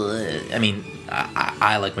cool. I mean,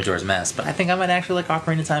 I like Majora's Mask, but I think I might actually like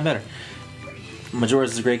Ocarina of Time better.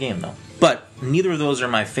 Majora's is a great game, though. But neither of those are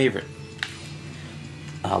my favorite.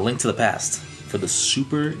 Link to the Past for the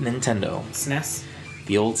Super Nintendo. SNES?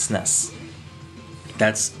 The old SNES.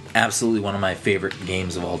 That's absolutely one of my favorite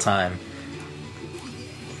games of all time.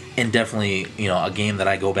 And definitely, you know, a game that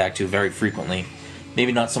I go back to very frequently.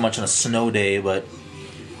 Maybe not so much on a snow day, but,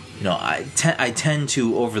 you know, I tend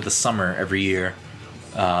to, over the summer every year,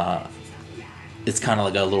 it's kind of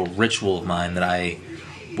like a little ritual of mine that I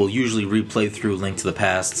will usually replay through Link to the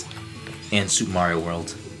Past and Super Mario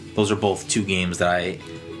World. Those are both two games that I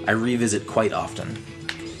revisit quite often.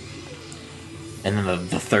 And then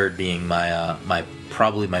the third being my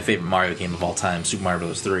probably my favorite Mario game of all time, Super Mario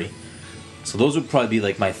Bros. 3. So those would probably be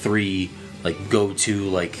like my three like go-to,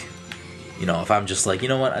 like, you know, if I'm just like, you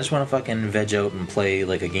know what, I just want to fucking veg out and play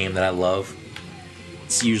like a game that I love,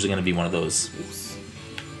 it's usually going to be one of those. Oops.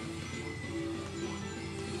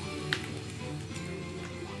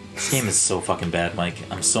 This game is so fucking bad, Mike.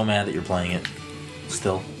 I'm so mad that you're playing it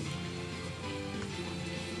still.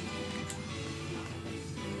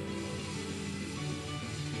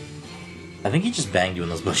 I think he just banged you in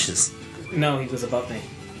those bushes. No, he was above me.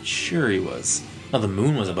 Sure he was. No, the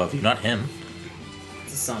moon was above you, not him.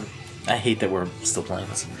 It's the sun. I hate that we're still playing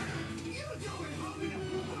this.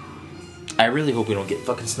 I really hope we don't get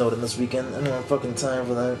fucking snowed in this weekend. I don't have fucking time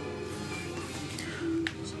for that.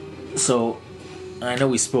 So, I know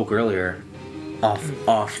we spoke earlier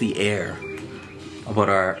off the air about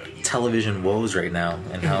our television woes right now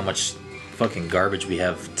and how much fucking garbage we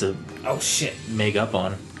have to Oh shit. make up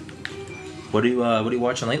on. What are you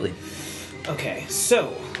watching lately? Okay,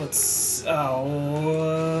 so let's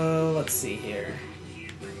see here.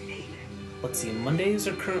 Let's see. Mondays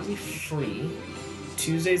are currently free.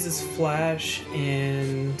 Tuesdays is Flash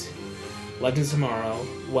and Legends tomorrow.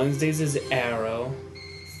 Wednesdays is Arrow.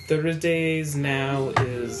 Thursdays now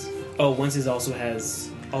is Wednesdays also has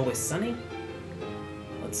Always Sunny.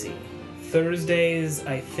 Let's see. Thursdays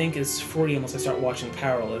I think is free unless I start watching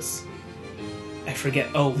Powerless. I forget.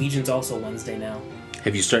 Oh, Legion's also Wednesday now.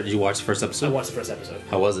 Did you watch the first episode? I watched the first episode.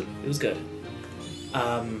 How was it? It was good.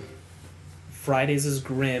 Fridays is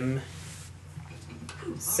Grimm.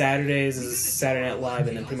 Saturdays is Saturday Night Live,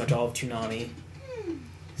 and then pretty much all of Toonami.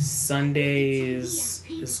 Sundays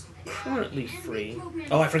is currently free.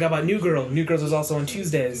 Oh, I forgot about New Girl. New Girls is also on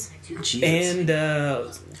Tuesdays. Jesus. And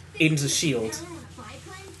Agents of S.H.I.E.L.D.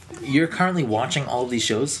 You're currently watching all of these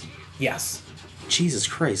shows? Yes. Jesus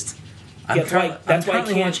Christ. Yeah, that's why I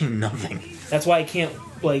currently can't- watching nothing. That's why I can't,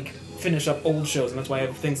 finish up old shows, and that's why I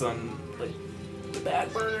have things on, the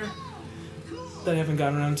back burner that I haven't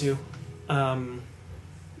gotten around to.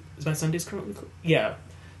 Is my Sundays currently... Yeah.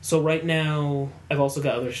 So right now, I've also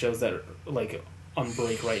got other shows that are, on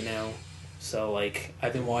break right now. So,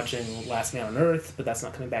 I've been watching Last Man on Earth, but that's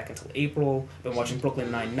not coming back until April. I've been watching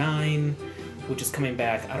Brooklyn Nine-Nine, which is coming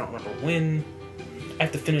back, I don't remember when. I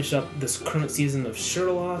have to finish up this current season of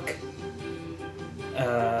Sherlock.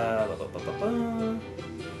 Let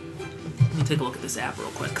me take a look at this app real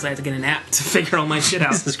quick, because I have to get an app to figure all my shit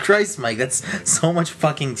out. Jesus Christ, Mike, that's so much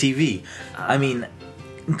fucking TV. I mean,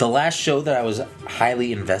 the last show that I was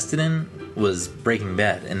highly invested in was Breaking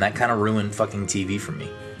Bad, and that kind of ruined fucking TV for me.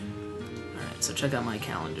 Alright, so check out my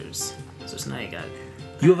calendars. So tonight you got...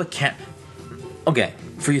 You have a Okay,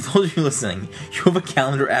 for you, those of you listening, you have a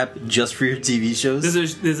calendar app just for your TV shows?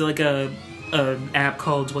 There's a app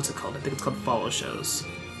called... What's it called? I think it's called Follow Shows.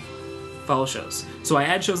 Follow Shows. So I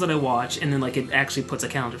add shows that I watch, and then it actually puts a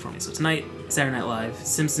calendar for me. So tonight, Saturday Night Live,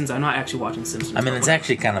 Simpsons. I'm not actually watching Simpsons. I mean, it's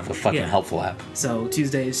actually kind of a fucking helpful app. So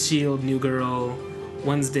Tuesday is S.H.I.E.L.D., New Girl.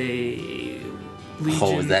 Wednesday, Legion,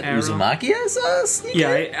 Oh, is that Arrow. Uzumaki as a sneaker?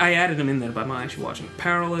 Yeah, I added them in there, but I'm not actually watching.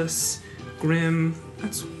 Powerless, Grimm.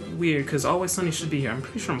 That's weird, because Always Sunny should be here. I'm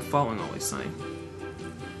pretty sure I'm following Always Sunny.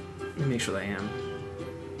 Let me make sure that I am.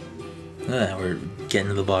 We're getting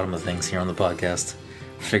to the bottom of things here on the podcast.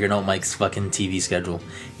 Figuring out Mike's fucking TV schedule.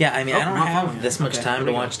 Yeah, I mean, I don't have this much time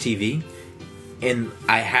to watch TV. And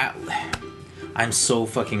I'm so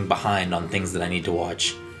fucking behind on things that I need to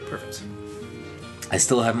watch. Perfect. I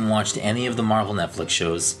still haven't watched any of the Marvel Netflix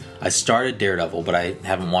shows. I started Daredevil, but I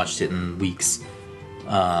haven't watched it in weeks.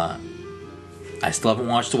 I still haven't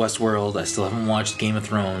watched Westworld. I still haven't watched Game of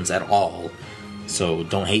Thrones at all. So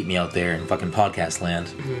don't hate me out there in fucking podcast land.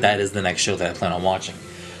 Mm-hmm. That is the next show that I plan on watching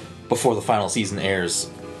before the final season airs.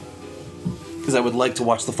 Because I would like to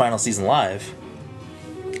watch the final season live.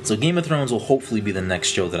 So Game of Thrones will hopefully be the next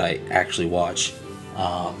show that I actually watch.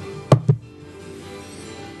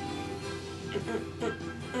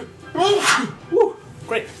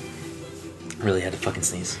 Great. Really had to fucking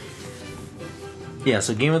sneeze. Yeah,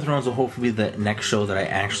 so Game of Thrones will hopefully be the next show that I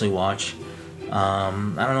actually watch. I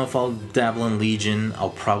don't know if I'll dabble in Legion. I'll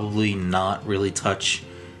probably not really touch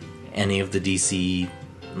any of the DC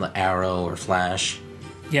Arrow or Flash.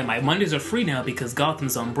 Yeah, my Mondays are free now because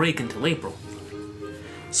Gotham's on break until April.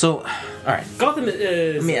 So, alright. Gotham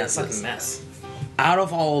is a fucking mess. Out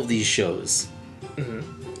of all of these shows,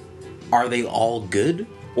 are they all good?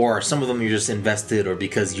 Or are some of them you're just invested, or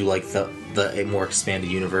because you like the more expanded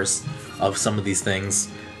universe of some of these things?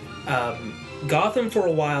 Gotham for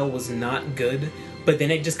a while was not good, but then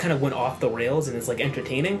it just kind of went off the rails and it's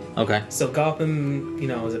entertaining. Okay. So Gotham,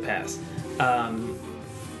 is a pass.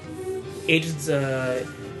 Agents of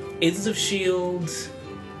S.H.I.E.L.D.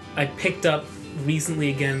 I picked up recently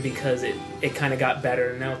again because it kind of got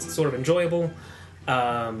better and now it's sort of enjoyable.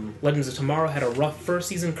 Legends of Tomorrow had a rough first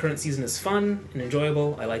season. Current season is fun and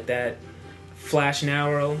enjoyable. I like that. Flash and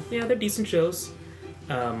Arrow, yeah, they're decent shows.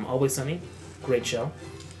 Always Sunny, great show.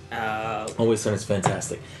 Always Sunny is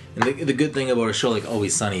fantastic. And the good thing about a show like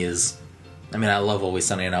Always Sunny is, I mean, I love Always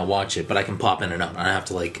Sunny and I watch it, but I can pop in and out. I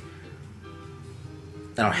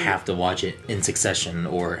don't have to watch it in succession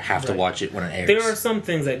or have to watch it when it airs. There are some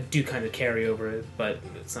things that do kind of carry over it, but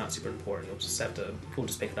it's not super important. We'll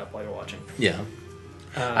just pick it up while you're watching. Yeah.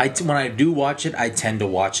 When I do watch it, I tend to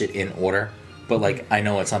watch it in order. But I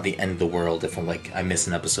know it's not the end of the world if I miss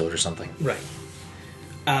an episode or something. Right.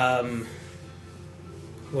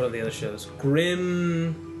 What are the other shows?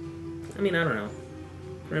 Grimm. I mean, I don't know.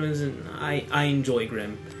 Grimm isn't. I enjoy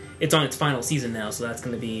Grimm. it's on its final season now, so that's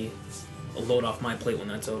going to be a load off my plate when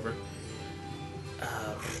that's over.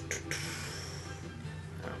 I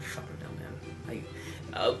don't fucking know,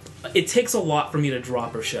 man. It takes a lot for me to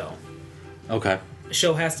drop a show. Okay. A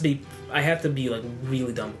show has to be... I have to be, like,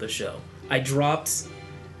 really done with the show. I dropped...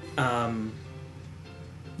 Yeah,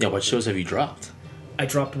 what shows have you dropped? I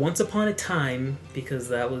dropped Once Upon a Time because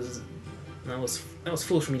that was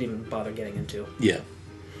foolish for me to even bother getting into. Yeah.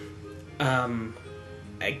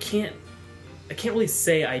 I can't really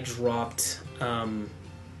say I dropped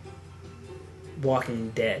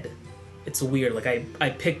Walking Dead. It's weird. Like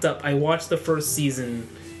I watched the first season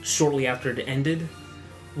shortly after it ended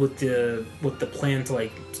with the plan to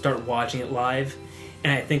like start watching it live.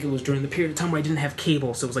 And I think it was during the period of time where I didn't have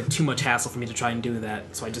cable, so it was like too much hassle for me to try and do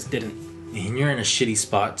that, so I just didn't. And you're in a shitty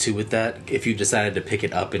spot too with that if you decided to pick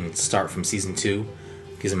it up and start from season 2.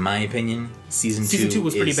 Because in my opinion, season 2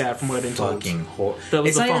 was pretty bad from what I've been told. Fucking horrible.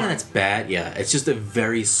 It's not even that it's bad, yeah. It's just a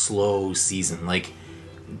very slow season. Like,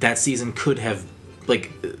 that season could have,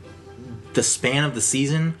 like, the span of the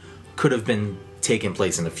season could have been taking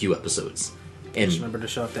place in a few episodes. I just remember to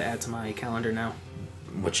show up to add to my calendar now.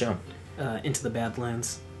 What show? Into the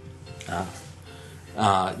Badlands. Yeah,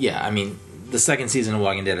 I mean, the second season of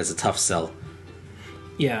Walking Dead is a tough sell.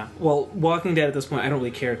 Yeah, well, Walking Dead at this point, I don't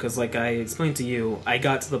really care because, like I explained to you, I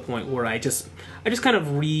got to the point where I just kind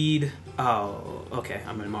of read. Oh, okay,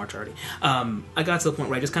 I'm in March already. I got to the point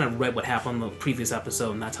where I just kind of read what happened on the previous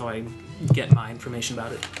episode, and that's how I get my information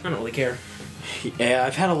about it. I don't really care. Yeah,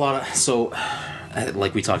 I've had a lot of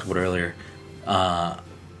like we talked about earlier,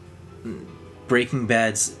 Breaking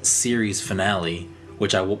Bad's series finale,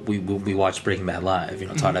 which we watched Breaking Bad live. You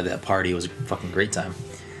know, taught at that party. It was a fucking great time.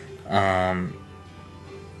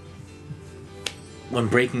 When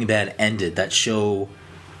Breaking Bad ended, that show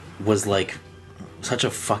was like such a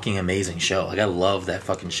fucking amazing show. Like, I love that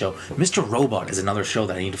fucking show. Mr. Robot is another show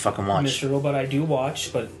that I need to fucking watch. Mr. Robot I do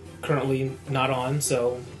watch, but currently not on,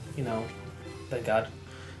 so, you know, thank God.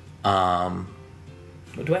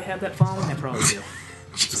 Do I have that following? I probably do.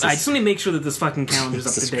 I just need to make sure that this fucking calendar's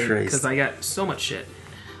up to date, because I got so much shit.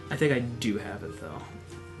 I think I do have it, though.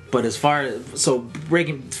 But as far as... So,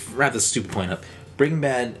 wrap this stupid point up. Breaking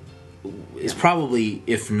Bad is probably,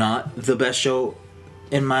 if not the best show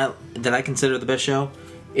that I consider the best show.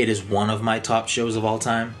 It is one of my top shows of all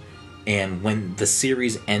time. And when the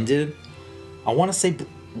series ended, I want to say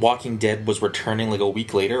Walking Dead was returning like a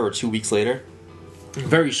week later or 2 weeks later,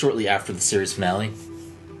 very shortly after the series finale.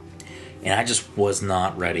 And I just was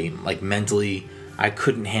not ready. Like, mentally, I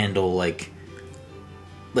couldn't handle like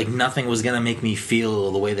nothing was gonna make me feel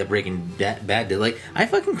the way that Breaking Bad did. Like, I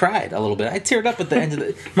fucking cried a little bit. I teared up at the end of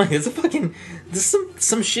the. Like,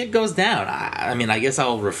 some shit goes down. I mean, I guess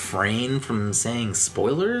I'll refrain from saying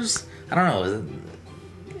spoilers. I don't know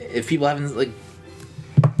if people haven't like.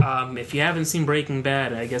 If you haven't seen Breaking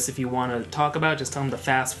Bad, I guess if you want to talk about it, just tell them to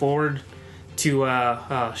fast forward to.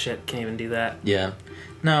 Oh shit! Can't even do that. Yeah.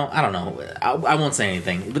 No, I don't know. I won't say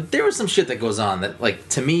anything. But there was some shit that goes on that, like,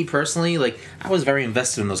 to me personally, like, I was very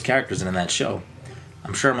invested in those characters and in that show.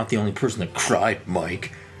 I'm sure I'm not the only person that cried,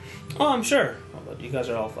 Mike. Oh, I'm sure. Oh, but you guys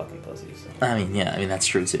are all fucking pussies. So. I mean, yeah, that's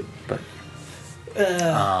true too. But,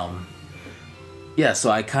 yeah,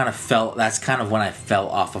 so I kind of felt, that's kind of when I fell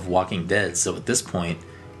off of Walking Dead. So at this point,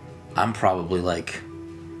 I'm probably like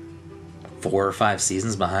 4 or 5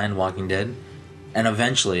 seasons behind Walking Dead. And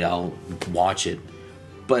eventually I'll watch it.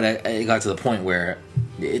 But I got to the point where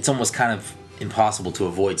it's almost kind of impossible to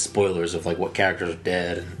avoid spoilers of like what characters are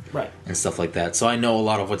dead and stuff like that. So I know a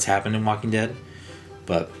lot of what's happened in Walking Dead,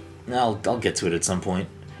 but I'll get to it at some point.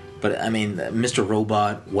 But I mean, Mr.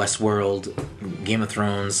 Robot, Westworld, Game of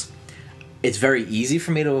Thrones. It's very easy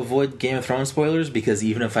for me to avoid Game of Thrones spoilers because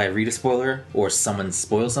even if I read a spoiler or someone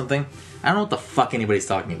spoils something, I don't know what the fuck anybody's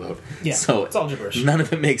talking about. Yeah, so it's all gibberish. None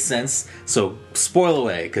of it makes sense. So spoil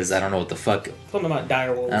away because I don't know what the fuck. Something about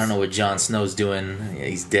direwolves. I don't know what Jon Snow's doing.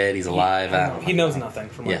 He's dead. He's alive. I don't know. He knows nothing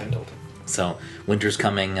from what I've been told. So winter's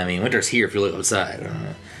coming. I mean, winter's here if you look outside. I don't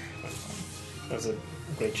know. That was a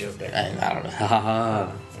great joke there. I don't know. Ha ha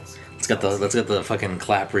ha. Let's get the fucking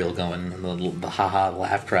clap reel going, and the haha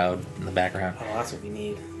laugh crowd in the background. Oh, that's what we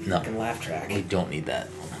need. No, fucking laugh track. We don't need that.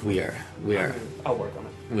 We are. I'll work on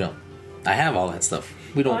it. We don't. I have all that stuff.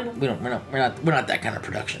 We don't. We're not that kind of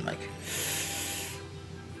production, Mike.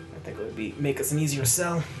 I think it would make us an easier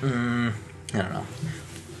sell. I don't know.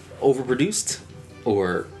 Overproduced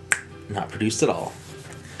or not produced at all.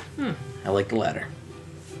 I like the latter.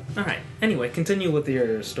 All right. Anyway, continue with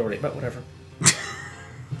your story, but whatever.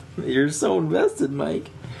 You're so invested, Mike.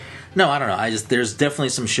 No, I don't know. There's definitely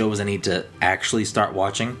some shows I need to actually start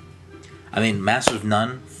watching. I mean, Masters of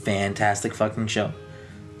None, fantastic fucking show.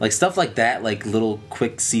 Like stuff like that, like little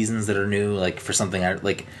quick seasons that are new, like for something I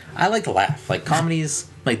like to laugh. Like comedies,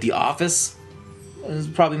 like The Office is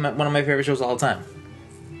probably one of my favorite shows of all time.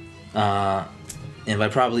 And by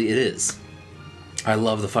probably it is. I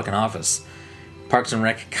love The fucking Office. Parks and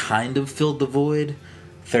Rec kind of filled the void.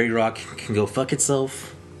 30 Rock can go fuck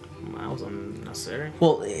itself. That was unnecessary.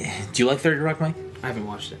 Well, do you like 30 Rock, Mike? I haven't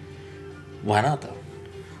watched it. Why not, though?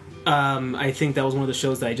 I think that was one of the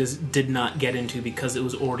shows that I just did not get into because it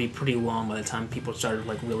was already pretty long by the time people started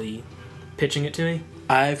like really pitching it to me.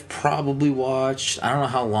 I've probably watched, I don't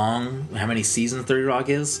know how many seasons 30 Rock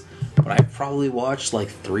is, but I've probably watched like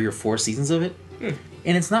 3 or 4 seasons of it.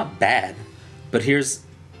 And it's not bad. But here's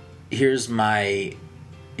my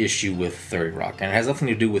issue with 30 Rock. And it has nothing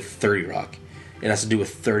to do with 30 Rock. It has to do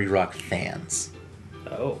with 30 Rock fans.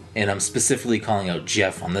 Oh. And I'm specifically calling out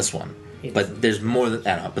Jeff on this one. But there's more than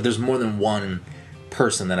there's more than one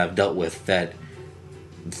person that I've dealt with that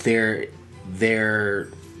they're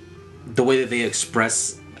the way that they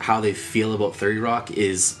express how they feel about 30 Rock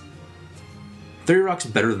is 30 Rock's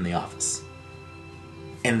better than The Office.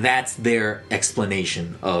 And that's their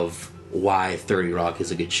explanation of why 30 Rock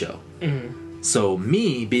is a good show. Mm-hmm. So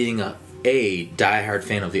me being a diehard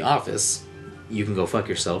fan of The Office, you can go fuck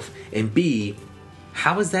yourself. And B,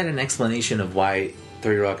 how is that an explanation of why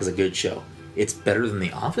 30 Rock is a good show? It's better than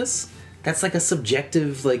The Office? That's like a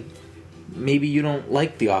subjective, like, maybe you don't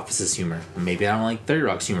like The Office's humor. Maybe I don't like 30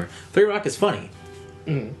 Rock's humor. 30 Rock is funny.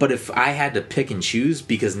 Mm. But if I had to pick and choose,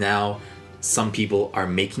 because now some people are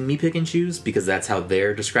making me pick and choose, because that's how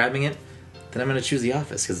they're describing it, then I'm going to choose The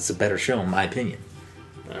Office, because it's a better show in my opinion.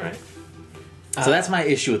 Alright. So that's my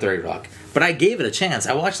issue with 30 Rock. But I gave it a chance.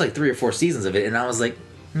 I watched like 3 or 4 seasons of it, and I was like,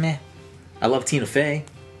 meh. I love Tina Fey.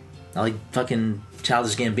 I like fucking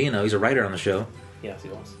Childish Gambino. He's a writer on the show. Yes, he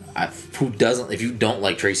was. Who doesn't? If you don't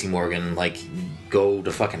like Tracy Morgan, like, go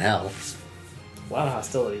to fucking hell. A lot of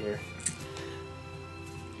hostility here.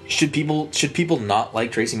 Should people not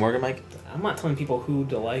like Tracy Morgan, Mike? I'm not telling people who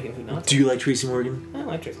to like and who not to. Do you like Tracy Morgan? I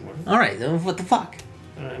like Tracy Morgan. Alright, then what the fuck?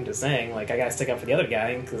 I'm just saying, like, I gotta stick up for the other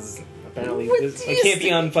guy, because apparently I can't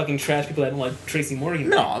be on fucking trash people that don't like Tracy Morgan.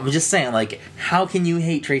 No, I'm just saying, like, how can you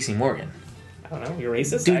hate Tracy Morgan? I don't know, you're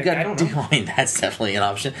racist? Dude I don't know. I mean, that's definitely an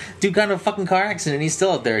option. Dude got in a fucking car accident and he's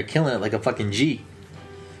still out there killing it like a fucking G.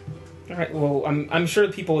 Alright, well, I'm sure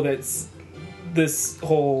people that's this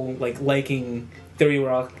whole, like, liking 30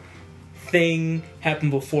 Rock thing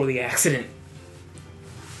happened before the accident.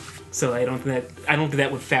 So I don't think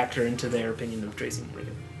that would factor into their opinion of Tracy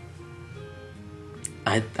Morgan.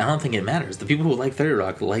 I don't think it matters. The people who like 30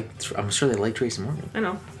 Rock I'm sure they like Tracy Morgan. I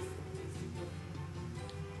know.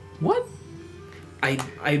 What?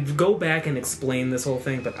 I go back and explain this whole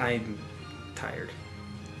thing, but I'm tired.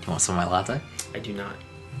 You want some of my latte? I do not.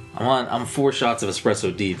 I'm 4 shots of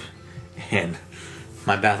espresso deep, and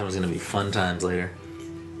my bathroom's gonna be fun times later.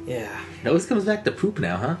 Yeah. It always comes back to poop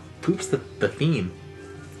now, huh? Poop's the theme.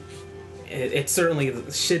 It's certainly...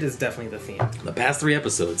 Shit is definitely the theme. The past 3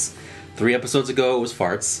 episodes. 3 episodes ago, it was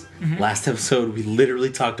farts. Mm-hmm. Last episode, we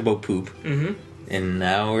literally talked about poop. Mm-hmm. And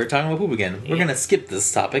now we're talking about poop again. We're going to skip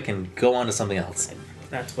this topic and go on to something else.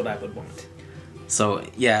 That's what I would want. So,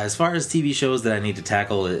 yeah, as far as TV shows that I need to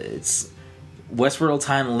tackle, it's Westworld's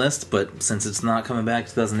high on the list, but since it's not coming back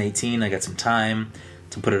 2018, I got some time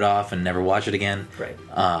to put it off and never watch it again. Right.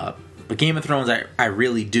 But Game of Thrones, I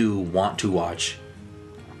really do want to watch.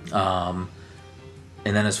 And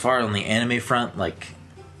then as far on the anime front, like,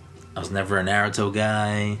 I was never a Naruto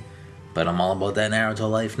guy, but I'm all about that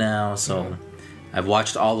Naruto life now, so... Mm-hmm. I've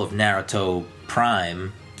watched all of Naruto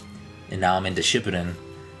Prime, and now I'm into Shippuden,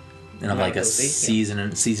 and I'm like a season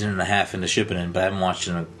and a half into Shippuden, but I haven't watched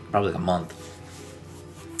it in probably like a month.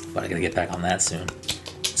 But I gotta get back on that soon.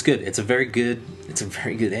 It's good. It's a very good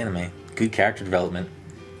anime. Good character development.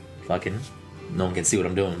 Fucking, no one can see what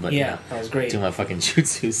I'm doing, but yeah, that was great. Doing my fucking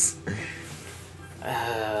jutsus.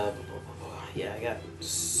 Yeah, I got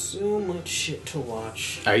so much shit to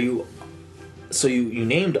watch. So you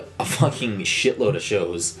named a fucking shitload of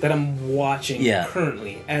shows that I'm watching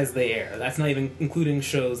currently as they air. That's not even including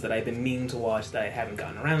shows that I've been meaning to watch that I haven't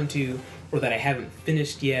gotten around to, or that I haven't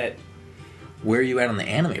finished yet. Where are you at on the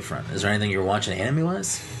anime front? Is there anything you're watching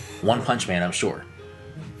anime-wise? One Punch Man, I'm sure.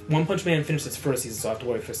 One Punch Man finished its first season, so I have to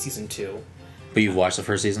wait for season 2. But you've watched the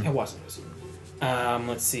first season? I watched the first season.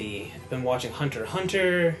 Let's see. I've been watching Hunter x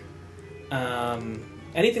Hunter.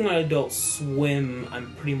 Anything on Adult Swim,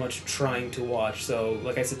 I'm pretty much trying to watch. So,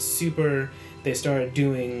 like I said, Super, they started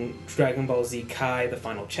doing Dragon Ball Z Kai, the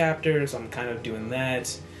final chapter, so I'm kind of doing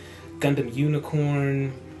that. Gundam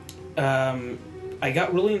Unicorn. I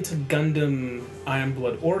got really into Gundam Iron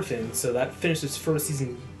Blood Orphan, so that finished its first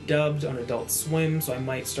season dubbed on Adult Swim, so I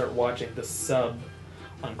might start watching the sub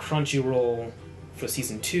on Crunchyroll for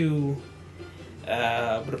season 2.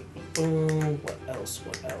 What else?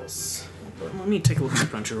 Let me take a look at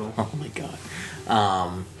Crunchyroll. Oh my god.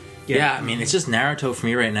 Yeah, I mean, it's just Naruto for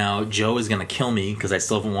me right now. Joe is gonna kill me because I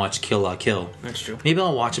still haven't watched Kill La Kill. That's true. Maybe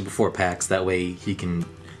I'll watch it before PAX. That way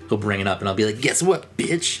he'll bring it up and I'll be like, guess what,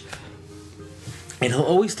 bitch? And he'll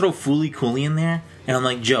always throw Fooly Cooley in there. And I'm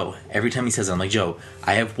like, Joe, every time he says it, I'm like, Joe,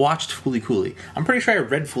 I have watched Fooly Cooley. I'm pretty sure I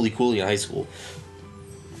read Fooly Cooley in high school.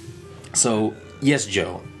 So, yes,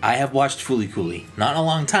 Joe, I have watched Fooly Cooley. Not in a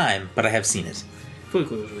long time, but I have seen it. Fooly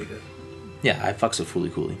Cooley was really good. Yeah, I fucks with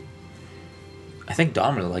Fooly Cooley. I think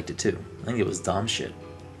Dom really liked it too. I think it was Dom shit.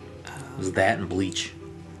 It was that and Bleach.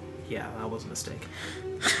 Yeah, that was a mistake.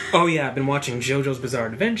 Oh yeah, I've been watching JoJo's Bizarre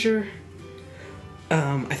Adventure.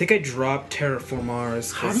 I think I dropped Terraform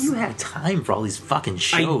Mars. How do you have time for all these fucking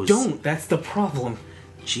shows? I don't. That's the problem.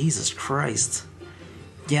 Jesus Christ.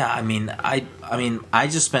 Yeah, I mean, I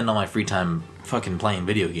just spend all my free time fucking playing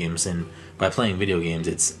video games, and by playing video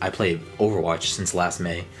games, I play Overwatch since last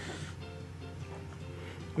May.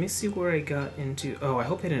 Let me see where I got into. Oh, I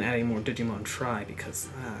hope they didn't add any more Digimon Tri because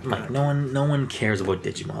Mike, no one cares about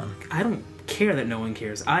Digimon. I don't care that no one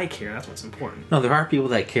cares. I care. That's what's important. No, there are people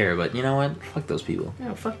that care, but you know what? Fuck those people.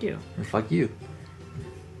 Yeah, fuck you. And fuck you.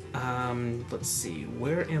 Let's see.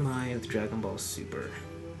 Where am I with Dragon Ball Super?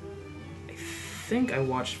 I think I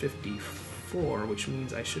watched 54, which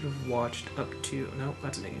means I should have watched up to... No, that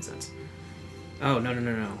doesn't make any sense. Oh,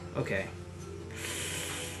 no. Okay.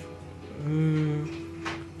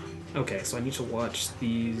 Okay, so I need to watch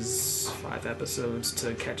these 5 episodes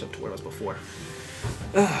to catch up to where I was before.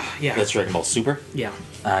 Yeah. That's Dragon Ball Super? Yeah.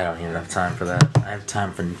 I don't have enough time for that. I have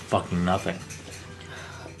time for fucking nothing.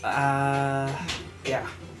 Yeah.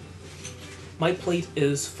 My plate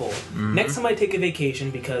is full. Mm-hmm. Next time I take a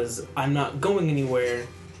vacation, because I'm not going anywhere,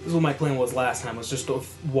 this is what my plan was last time, was just to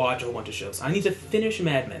watch a whole bunch of shows. I need to finish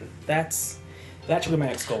Mad Men. That should be my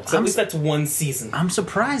next goal. At least that's one season. I'm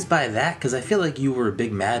surprised by that, because I feel like you were a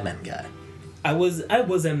big Mad Men guy. I was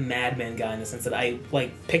a Mad Men guy in the sense that I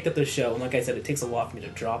picked up the show, and like I said, it takes a lot for me to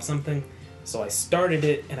drop something. So I started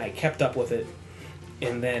it, and I kept up with it.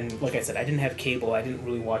 And then, like I said, I didn't have cable. I didn't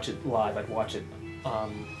really watch it live. I'd watch it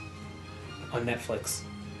on Netflix.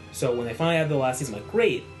 So when they finally had the last season, I'm like,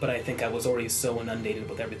 great. But I think I was already so inundated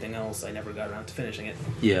with everything else, I never got around to finishing it.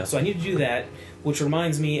 Yeah. So I need to do that, which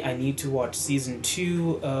reminds me, I need to watch season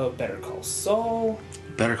 2 of Better Call Saul.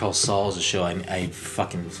 Better Call Saul is a show I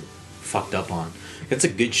fucking fucked up on. It's a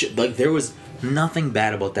good show. Like, there was nothing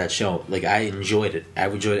bad about that show. Like, I enjoyed it. I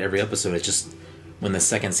enjoyed every episode. It's just when the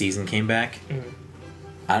second season came back,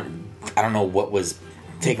 I don't know what was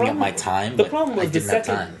taking up my time. The problem was I didn't have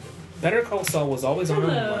time. Better Call Saul was always on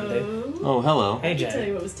Monday. Oh, hello. Hey, I can tell Jen.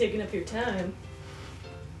 you what was taking up your time.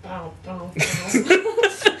 Oh.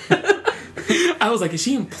 I was like, is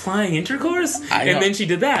she implying intercourse? And then she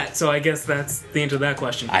did that, so I guess that's the answer to that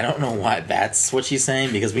question. I don't know why that's what she's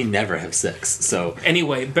saying, because we never have sex, so...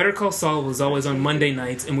 Anyway, Better Call Saul was always on Monday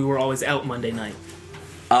nights, and we were always out Monday night.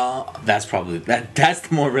 That's probably... That's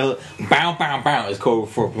the more real... Bow, bow, bow is code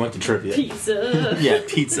before we went to trivia. Pizza. Yeah,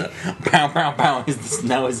 pizza. Bow, bow, bow is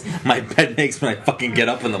now is my bed makes when I fucking get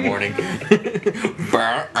up in the morning.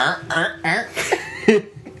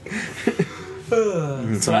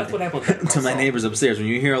 So that's what happened with Better Call To my Saul. neighbors upstairs, when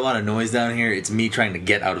you hear a lot of noise down here, it's me trying to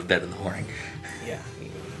get out of bed in the morning. Yeah.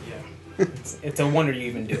 It's a wonder you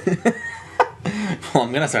even do it. Well,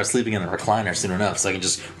 I'm gonna start sleeping in a recliner soon enough, so I can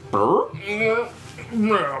just... Bring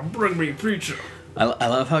me pizza. I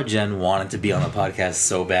love how Jen wanted to be on the podcast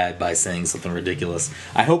so bad by saying something ridiculous.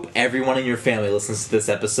 I hope everyone in your family listens to this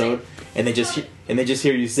episode and they just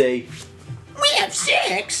hear you say, "We have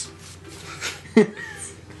sex."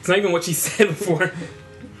 It's not even what she said before.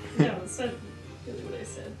 No, that's not really what I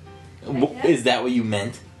said. Is that what you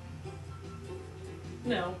meant?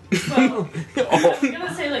 No. Well, I Oh. was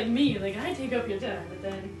gonna say like me, like I take up your time,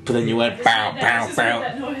 But then you went I bow, just bow, made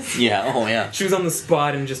that bow. noise. Yeah. Oh yeah. She was on the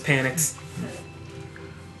spot and just panicked.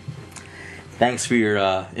 Thanks for your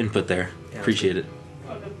input there. Yeah, Appreciate it.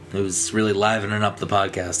 Welcome. It was really livening up the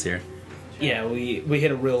podcast here. Yeah, we hit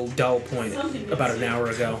a real dull point about an hour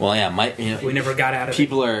ago. Well, yeah, We never got out of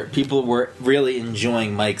it. people were really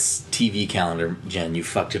enjoying Mike's TV calendar. Jen, you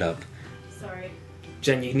fucked it up. Sorry.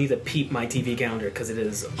 Jen, you need to peep my TV calendar because it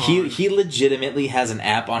is on. He legitimately has an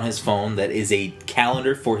app on his phone that is a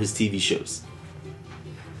calendar for his TV shows.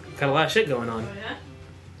 Got a lot of shit going Oh on. yeah?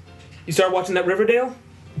 You started watching that Riverdale?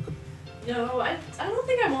 No, I don't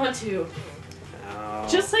think I want to. No.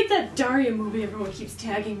 Just like that Daria movie everyone keeps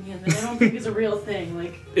tagging me in that I don't think is a real thing.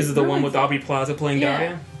 Like, Is it the one ruins with it. Aubrey Plaza playing Yeah.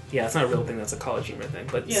 Daria? Yeah, it's not a real thing. That's a College Humor thing.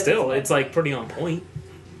 But Yeah, still, that's it's what I like pretty on point.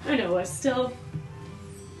 I know, I still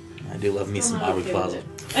I do love me don't some know how to Aubrey feel with Plaza.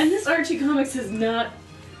 it. And this Archie comics is not.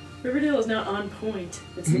 Riverdale is not on point.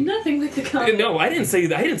 It's nothing like the comic. No, I didn't say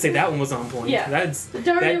that. I didn't say that one was on point. Yeah. That's The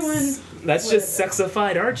Daria that's, one, That's just whatever.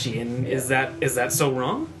 sexified Archie, and is Yeah. that so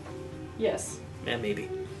wrong? Yes. Maybe.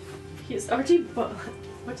 He's Archie.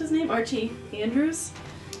 What's his name? Archie Andrews.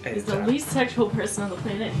 He's the least sexual person on the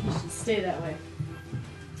planet. He should stay that way.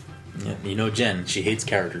 Yeah, you know Jen, she hates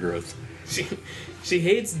character growth. She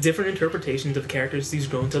hates different interpretations of characters she's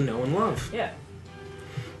grown to know and love. Yeah.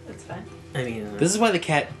 That's fine. I mean, This is why the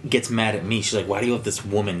cat gets mad at me. She's like, why do you let this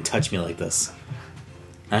woman touch me like this?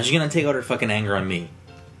 Now she's gonna take out her fucking anger on me.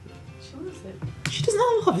 She loves it. She does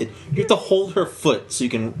not love it. You have to hold her foot so you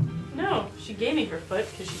can... No, she gave me her foot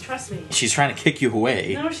because she trusts me. She's trying to kick you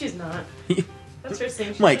away. No, she's not. That's her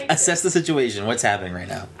saying. She Mike, likes assess it. the situation. What's happening right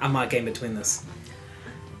now? I'm not getting between this.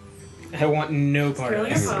 I want no part of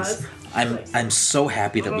Curling this. her paws. I'm so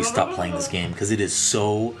happy that we stopped playing this game because it is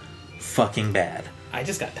so fucking bad. I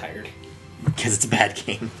just got tired. Because it's a bad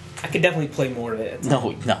game. I could definitely play more of it. No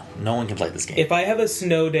one can play this game. If I have a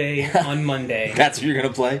snow day on Monday, That's what you're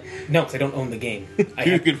gonna play? no, because I don't own the game. I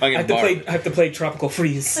You have, can fucking I have to borrow. play. I have to play Tropical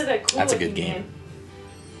Freeze. Play that cool That's a good looking game. game.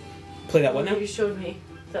 Play that one now. You showed me.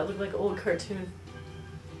 That looked like an old cartoon.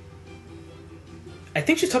 I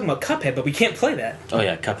think she's talking about Cuphead, but we can't play that. Oh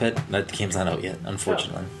yeah, Cuphead. That game's not out yet,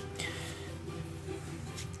 unfortunately.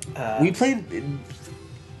 We played...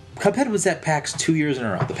 Cuphead was at PAX 2 years in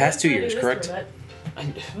a row. The past 2 years, correct?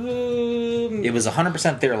 It was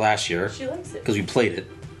 100% there last year She likes it. because we played it.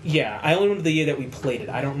 Yeah, I only remember the year that we played it.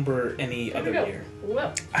 I don't remember any There we other go. year.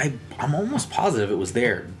 Well, I'm almost positive it was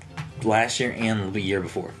there last year and the year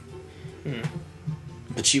before.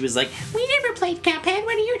 But she was like, "We never played Cuphead.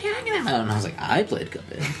 What are you talking about?" And I was like, "I played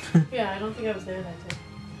Cuphead." yeah, I don't think I was there that day.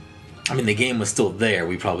 I mean, the game was still there.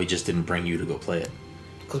 We probably just didn't bring you to go play it.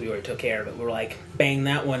 Because we already took care of it. We were like, bang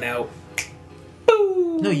that one out.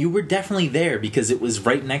 Boom! No, you were definitely there because it was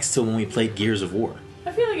right next to when we played Gears of War.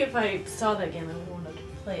 I feel like if I saw that game, I would want to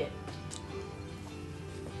play it.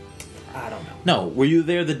 I don't know. No, were you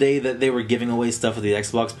there the day that they were giving away stuff at the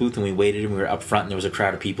Xbox booth and we waited and we were up front and there was a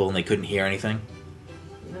crowd of people and they couldn't hear anything?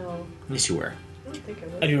 No, Yes, you were. I don't think I I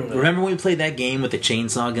would. do remember. Remember when we played that game with the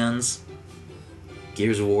chainsaw guns?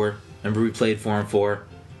 Gears of War. Remember we played 4 and 4?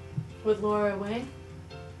 With Laura Wang?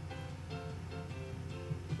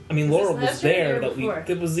 I mean, Was this Laura was last year or there. the year That we. before?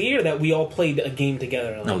 It was the year that we all played a game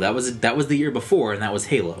together. Like, No, that was the year before and that was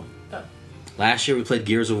Halo. Oh, Last year we played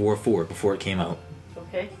Gears of War 4 before it came out.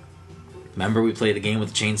 okay. Remember we played the game with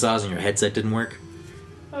the chainsaws and your headset didn't work?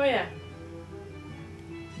 Oh, yeah.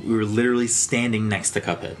 We were literally standing next to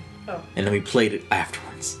Cuphead. Oh. And then we played it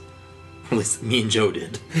afterwards. Or at least me and Joe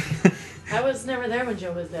did. I was never there when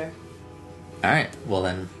Joe was there. Alright, well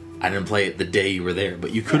then, I didn't play it the day you were there,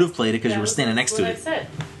 but you could have played it because you were standing next to That's it. what I said.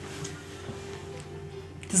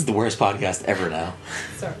 This is the worst podcast ever now.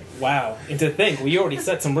 Sorry. Wow. And to think, we already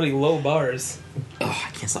set some really low bars. Oh,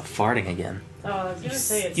 I can't stop farting again. Oh, I was gonna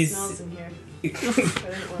say it You smells in here. I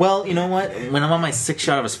didn't want- Well, you know what? When I'm on my 6th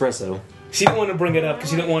shot of espresso, She didn't want to bring it up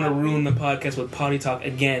because she didn't want to ruin the podcast with potty talk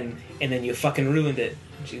again, and then you fucking ruined it.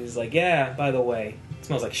 She was like, "Yeah, by the way, it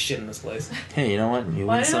smells like shit in this place." hey, you know what? You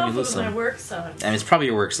Well, I win don't know some, if you it lose was my some. work song. And it's probably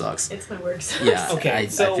your work socks. It's my work song. Yeah. Okay, I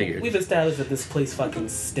so figured. we've established that this place fucking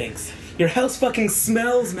stinks. Your house fucking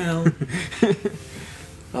smells, Mel.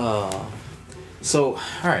 So,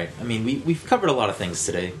 alright. I mean, we've covered a lot of things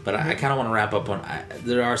today, but I kind of want to wrap up on...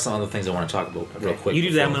 there are some other things I want to talk about real quick. You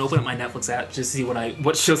do that. I'm before- gonna open up my Netflix app just to see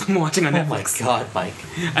what shows I'm watching on Oh my Netflix. god, Mike.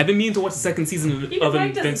 I've been meaning to watch the second season Even of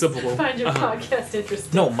Mike Invincible. doesn't find your Uh-huh. podcast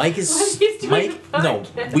interesting. No, Mike is... Like he's doing Mike... a No,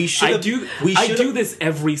 podcast. we should I have... do. We I should do this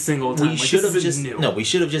every single time. We Like, should this have isn't just... new. No, we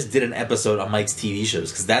should have just did an episode on Mike's TV shows,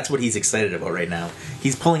 because that's what he's excited about right now.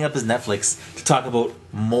 He's pulling up his Netflix to talk about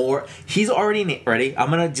more... He's already... Ready? I'm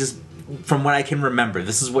gonna just... From what I can remember,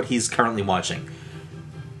 this is what he's currently watching.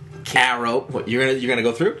 Arrow. What, you're gonna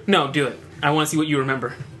go through? No, do it. I want to see what you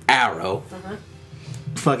remember. Arrow. Uh-huh.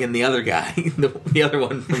 Fucking the other guy. The other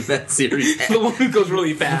one from that series. The one who goes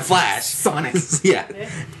really fast. Flash. Sonic. Yeah. Yeah.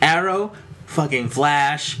 Arrow, fucking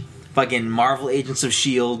Flash, fucking Marvel Agents of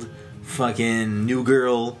S.H.I.E.L.D., fucking New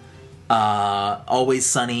Girl, Always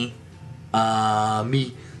Sunny,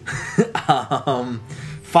 me.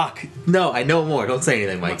 Fuck. No, I know more. Don't say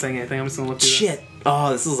anything, I'm Mike. not saying anything. I'm just gonna look through Shit.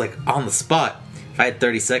 Oh, this is like on the spot. If I had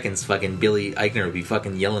 30 seconds, fucking Billy Eichner would be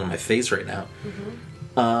fucking yelling in my face right now.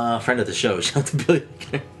 Friend of the show. Shout out to Billy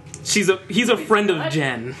Eichner. he's a friend of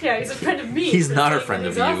Jen. Yeah, he's a friend of me. He's but not a like, friend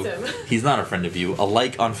of he's you. awesome. He's not a friend of you. A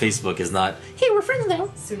like on Facebook is not. Hey, we're friends now.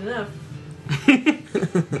 Soon enough.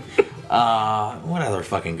 What other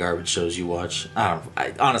fucking garbage shows you watch?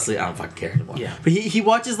 Honestly, I don't fucking care anymore. Yeah. But he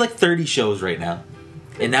watches like 30 shows right now.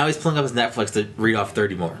 And now he's pulling up his Netflix to read off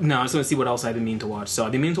 30 more. No, I just want to see what else I've been meaning to watch. So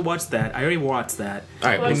I've been meaning to watch that. I already watched that.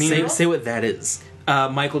 Alright, well, What? say what that is.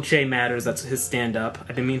 Michael Che Matters, that's his stand-up.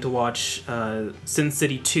 I've been meaning to watch Sin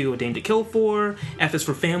City 2, A Dame to Kill For, F is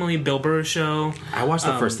for Family, Bill Burr Show. I watched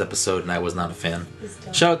the first episode and I was not a fan. It's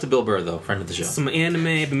done. Shout out to Bill Burr, though, friend of the show. Some anime.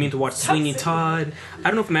 I've been meaning to watch Sweeney Toxic. Todd. I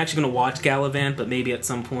don't know if I'm actually going to watch Gallivant, but maybe at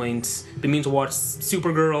some point. Been meaning to watch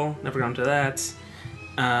Supergirl. Never gotten to that.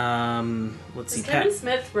 Let's see. Does Kevin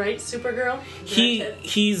Smith write Supergirl?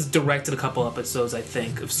 He's directed a couple episodes, I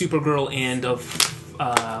think, of Supergirl and of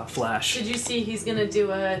Flash. Did you see he's gonna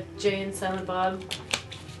do a Jay and Silent Bob?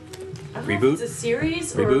 I don't know Reboot? if it's a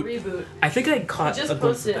series or a reboot. I think I He caught just a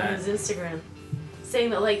glimpse of posted it on that. his Instagram, saying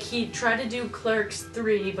that like he tried to do Clerks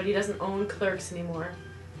 3, but he doesn't own Clerks anymore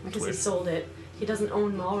because he weird. sold it. He doesn't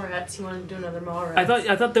own Mallrats. He wanted to do another Mallrats.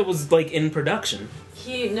 I thought that was like in production.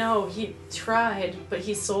 He tried, but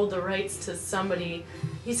he sold the rights to somebody.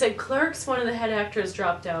 He said Clerks, one of the head actors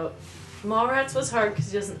dropped out. Mallrats was hard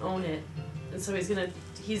because he doesn't own it, and so he's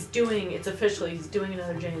doing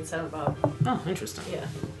another Jay and Silent Bob. Oh, interesting. Yeah.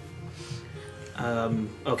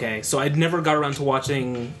 Okay, so I'd never got around to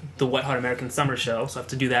watching the Wet Hot American Summer Show, so I have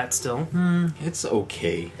to do that still. It's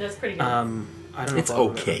okay. That's pretty good. I don't know It's if I'll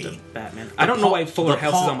okay. remember the Batman. I don't know why Fuller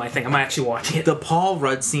House is on my thing. I'm actually watching it. The Paul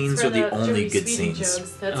Rudd scenes For are the only Joey good Sweden scenes.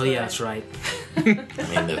 jokes, that's Oh why. yeah, that's right. I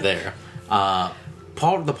mean, they're there. The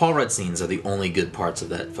Paul Rudd scenes are the only good parts of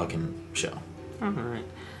that fucking show. Alright.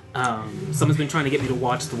 Someone's been trying to get me to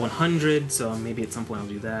watch The 100, so maybe at some point I'll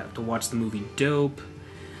do that. I have to watch the movie Dope.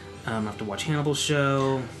 I have to watch Hannibal's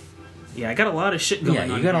show. Yeah, I got a lot of shit going on.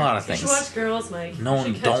 Yeah, you got a here. lot of You things. should watch Girls, Mike. No You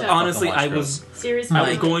one- should don't- catch up. Honestly, Watch I Girls. was Seriously, I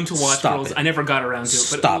was going to watch stop Girls. it. I never got around to it.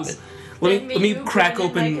 But Stop it. Was, it. Let me you, crack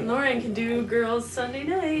Brandon, Mike, and open. Lauren can do Girls Sunday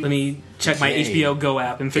night. Let me check my Yay. HBO Go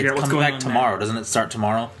app and figure It's out what's coming going back on tomorrow. There. Doesn't it start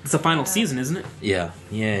tomorrow? It's the final season, isn't it? Yeah.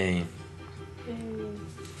 Yay.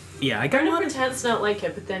 Yeah, I got a Brandon lot of. pretends to not like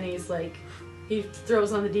it, but then he's like, he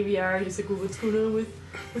throws on the DVR. He's like, well, what's going on with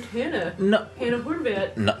Hannah? No. Hannah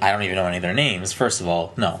Horvat. No, I don't even know any of their names, first of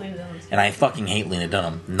all. No. Lena Dunham. And I fucking hate Lena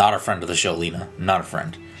Dunham. Not a friend of the show, Lena. Not a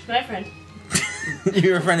friend. She's my friend.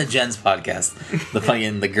 You're a friend of Jen's podcast.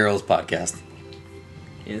 The girls podcast.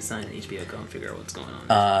 Yeah, sign HBO Go and figure out what's going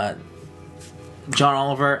on. John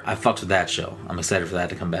Oliver, I fucked with that show. I'm excited for that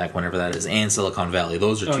to come back whenever that is. And Silicon Valley.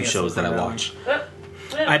 Those are two Oh, yeah, shows that I Silicon watch.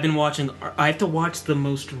 I've been watching. I have to watch the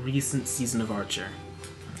most recent season of Archer.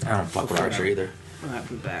 I don't fuck with Archer either. I'll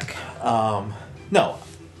be back. No.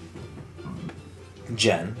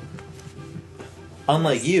 Jen,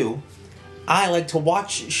 unlike you, I like to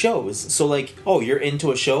watch shows. So, like, oh, you're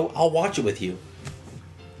into a show? I'll watch it with you.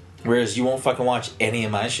 Whereas you won't fucking watch any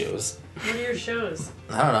of my shows. What are your shows?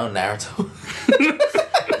 I don't know, Naruto.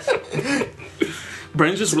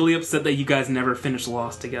 Brent's just really upset that you guys never finished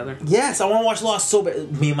Lost together. Yes, I want to watch Lost so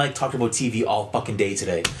bad. Me and Mike talked about TV all fucking day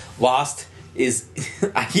today. Lost is...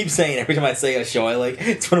 I keep saying every time I say a show I like,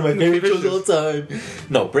 it's one of my favorite shows all the time.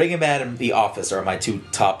 No, Breaking Bad and The Office are my two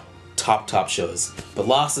top shows. But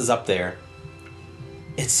Lost is up there.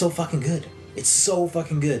 It's so fucking good. It's so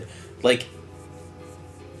fucking good. Like,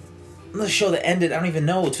 the show that ended, I don't even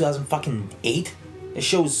know, 2008? This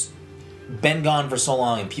show's been gone for so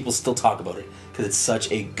long and people still talk about it. Because it's such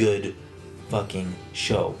a good fucking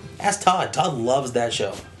show. Ask Todd. Todd loves that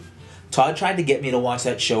show. Todd tried to get me to watch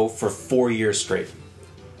that show for 4 years straight.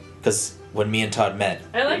 Because when me and Todd met,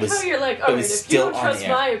 I like it was, how you're like, it alright, was if you still don't on trust the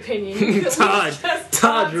air. my opinion, you can Todd. trust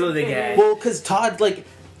Todd's really the opinion. guy. Well, because Todd, like,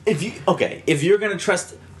 if you're gonna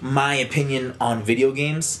trust my opinion on video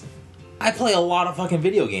games, I play a lot of fucking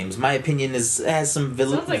video games. My opinion has some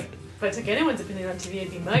Sounds like if I took anyone's opinion on TV, it'd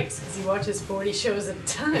be Mike's, because he watches 40 shows at a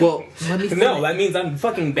time. Well, let me No, that means I'm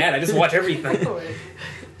fucking bad. I just watch everything.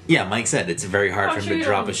 yeah, Mike said it's very hard I'm for sure him you to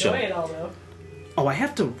drop don't a show. enjoy it all, though. Oh, I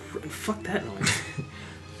have to. Fuck that noise.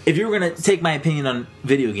 If you were gonna take my opinion on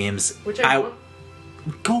video games, Which I won't.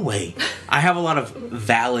 go away. I have a lot of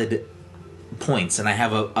valid points, and I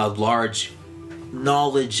have a large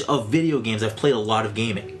knowledge of video games. I've played a lot of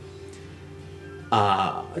gaming.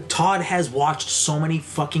 Todd has watched so many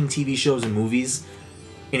fucking TV shows and movies,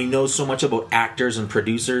 and he knows so much about actors and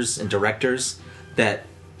producers and directors that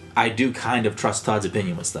I do kind of trust Todd's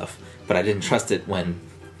opinion with stuff. But I didn't trust it when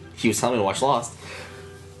he was telling me to watch Lost.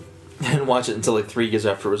 I didn't watch it until like 3 years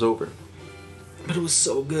after it was over. But it was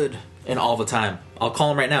so good. And all the time. I'll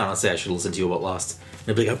call him right now and I'll say I should listen to you about Lost. And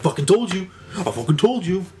he'll be like, I fucking told you. I fucking told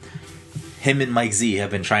you. Him and Mike Z have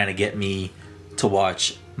been trying to get me to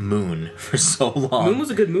watch Moon for so long. Moon was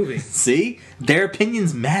a good movie. See? Their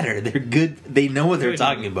opinions matter. They're good. They know what they're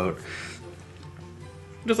talking about.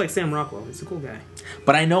 Just like Sam Rockwell. He's a cool guy.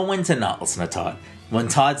 But I know when to not listen to Todd. When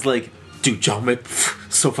Todd's like, dude, John Wick,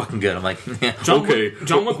 so fucking good. I'm like, yeah, John okay. Wick,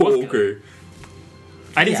 John Wick was okay. good.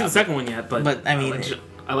 I didn't Yeah, see the second one yet, but I mean,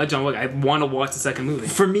 I like John Wick. I want to watch the second movie.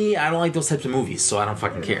 For me, I don't like those types of movies, so I don't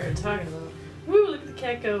fucking What are care. you talking about? Woo, look at the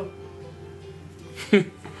cat go.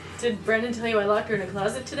 Did Brendan tell you I locked her in a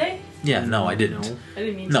closet today? Yeah, no, I didn't. No. I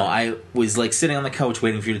didn't mean to. No, I was like sitting on the couch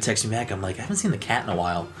waiting for you to text me back. I'm like, I haven't seen the cat in a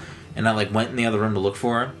while. And I like went in the other room to look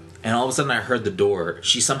for her. And all of a sudden I heard the door.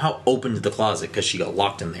 She somehow opened the closet because she got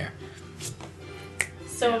locked in there.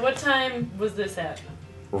 So what time was this at?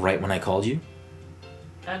 Right when I called you?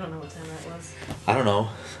 I don't know what time that was. I don't know.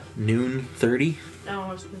 Noon 30?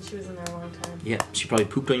 Oh, she was in there a long time. Yeah, she probably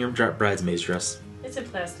pooped on your bridesmaid's dress. It's in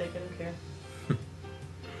plastic, I don't care.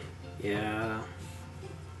 Yeah.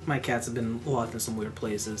 My cats have been locked in some weird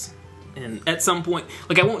places. And at some point,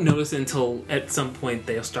 like, I won't notice until at some point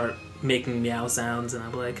they'll start making meow sounds, and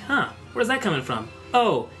I'll be like, huh, where's that coming from?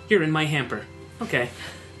 Oh, you're in my hamper. Okay.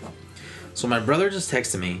 So my brother just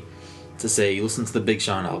texted me to say, you listen to the Big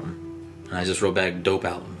Sean album. And I just wrote back, dope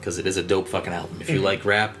album, because it is a dope fucking album. If you like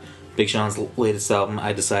rap, Big Sean's latest album,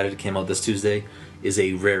 I decided it came out this Tuesday, is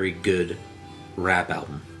a very good rap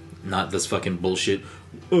album. Not this fucking bullshit,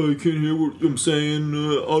 I can't hear what I'm saying,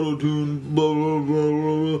 auto-tune, blah, blah, blah,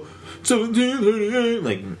 blah, 1738.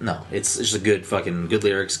 Like, no, it's just a good fucking, good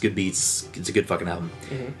lyrics, good beats, it's a good fucking album.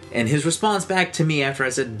 Mm-hmm. And his response back to me after I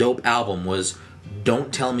said dope album was,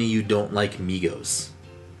 don't tell me you don't like Migos.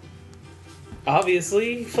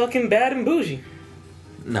 Obviously, fucking bad and bougie.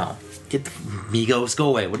 No. Get the Migos, go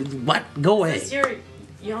away. What? Go away. Is this your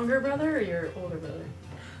younger brother or your older brother?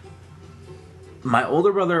 My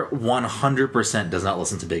older brother 100% does not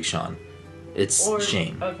listen to Big Sean. It's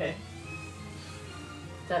Shane. Okay.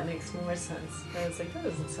 That makes more sense. I was like, that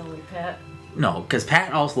doesn't sound like Pat. No, because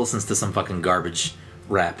Pat also listens to some fucking garbage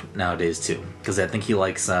rap nowadays too. Because I think he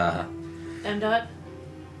likes, M.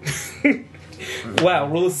 Wow,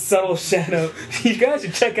 real subtle shadow. You guys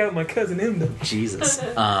should check out my cousin Imda. Jesus.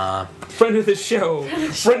 Friend of the show.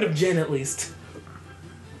 Friend of Jen, at least.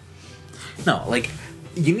 No, like,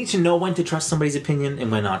 you need to know when to trust somebody's opinion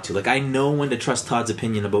and when not to. Like, I know when to trust Todd's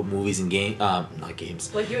opinion about movies and not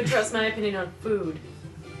games. Like, you would trust my opinion on food.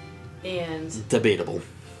 And... Debatable.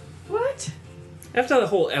 What? After the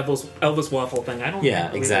whole Elvis Waffle thing, I don't Yeah,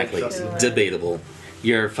 really exactly. trust him. Debatable.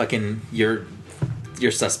 You're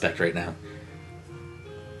suspect right now.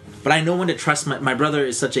 But I know when to trust my brother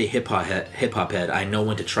is such a hip hop head. I know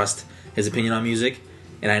when to trust his opinion on music,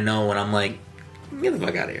 and I know when I'm like, get the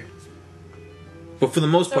fuck out of here. But for the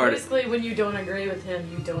most So part, basically, when you don't agree with him,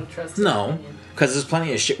 you don't trust his no, opinion. because there's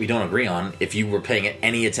plenty of shit we don't agree on. If you were paying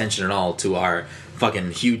any attention at all to our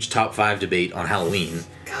fucking huge top 5 debate on Halloween,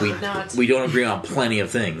 Not. we don't agree on plenty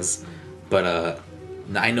of things. But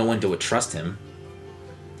I know when to trust him.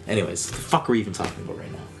 Anyways, what the fuck are we even talking about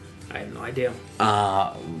right now? I have no idea.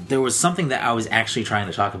 There was something that I was actually trying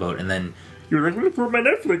to talk about, and then you were like, "Look for my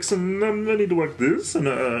Netflix, and I need to watch this and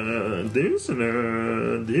this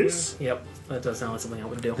and this." Yep, that does sound like something I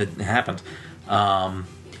would do. It happened. Do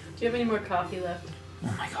you have any more coffee left?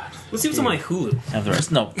 Oh my god. Let's see what's on my Hulu. Have the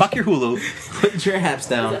rest. No, fuck your Hulu. Put your apps Is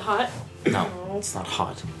down. it hot? No, it's not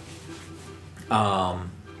hot.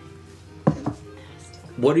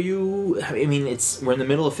 What are you? I mean, we're in the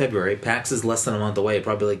middle of February. PAX is less than a month away,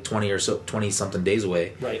 probably like 20 something days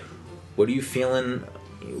away. Right. What are you feeling?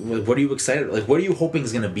 What are you excited? Like, what are you hoping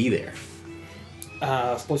is going to be there?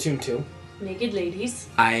 Splatoon 2. Naked ladies.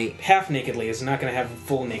 Half naked ladies. Not going to have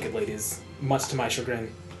full naked ladies, much to my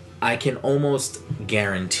chagrin. I can almost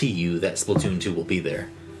guarantee you that Splatoon 2 will be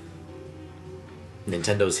there.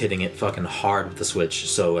 Nintendo's hitting it fucking hard with the Switch,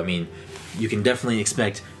 so I mean, you can definitely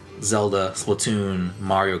expect Zelda, Splatoon,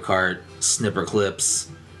 Mario Kart, Snipper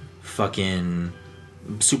Clips, fucking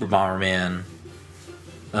Super Bomberman,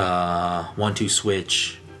 1-2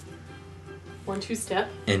 Switch, 1-2 step.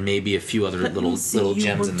 and maybe a few other little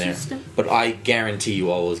gems in there. But I guarantee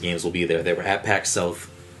you all those games will be there. They were at PAX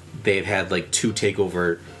South. They've had like 2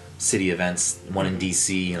 takeover city events, one in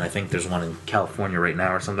DC, and I think there's one in California right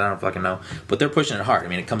now or something. I don't fucking know. But they're pushing it hard. I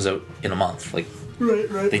mean, it comes out in a month. Like,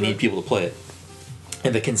 they need people to play it.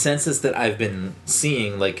 And the consensus that I've been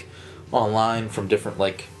seeing, like, online from different,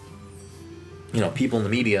 like, you know, people in the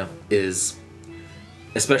media is,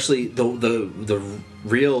 especially the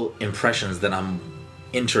real impressions that I'm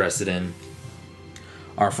interested in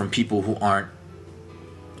are from people who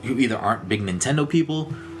either aren't big Nintendo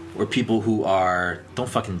people or people who are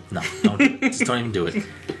don't do it. Just don't even do it.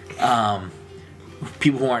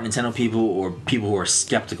 People who aren't Nintendo people or people who are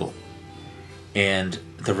skeptical, and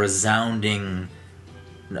the resounding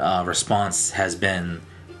response has been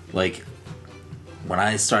like, when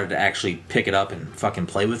I started to actually pick it up and fucking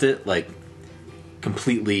play with it, like,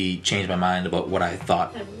 completely changed my mind about what I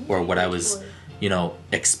thought or what I was,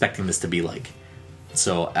 expecting this to be like.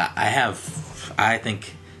 So I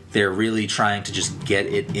think they're really trying to just get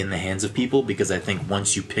it in the hands of people, because I think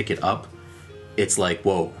once you pick it up, it's like,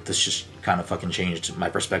 whoa, this just kind of fucking changed my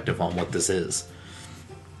perspective on what this is.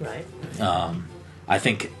 Right. I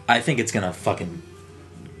think it's gonna fucking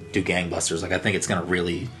do gangbusters. Like, I think it's gonna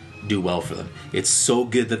really do well for them. It's so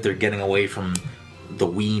good that they're getting away from the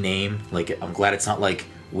Wii name. Like, I'm glad it's not like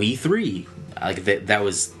Wii 3. Like, that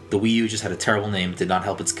was the Wii U just had a terrible name. It did not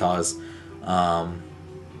help its cause.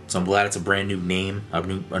 So I'm glad it's a brand new name, a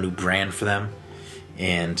new brand for them.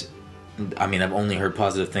 And I mean, I've only heard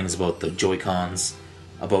positive things about the Joy-Cons,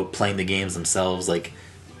 about playing the games themselves. Like,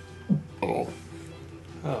 Oh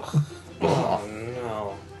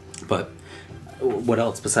no. But what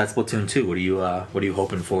else besides Splatoon 2? What are you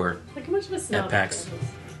hoping for? Like, how much of a snob At PAX.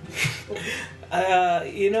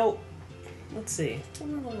 Let's see.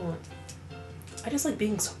 I just like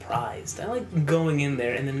being surprised. I like going in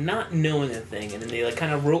there and then not knowing a thing, and then they like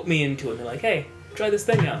kind of rope me into it. And they're like, "Hey, try this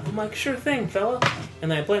thing out." I'm like, "Sure thing, fella." And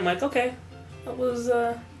then I play. I'm like, "Okay, that was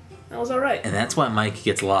all right." And that's why Mike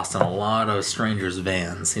gets lost in a lot of strangers'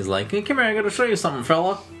 vans. He's like, "Hey, come here, I gotta show you something,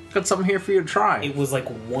 fella. Got something here for you to try." It was like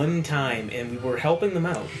one time, and we were helping them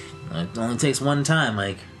out. It only takes one time,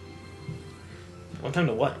 Mike, One time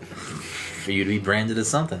to what? for you to be branded as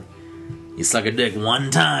something. You suck a dick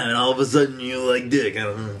one time, and all of a sudden you like dick. I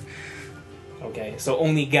don't know. Okay, so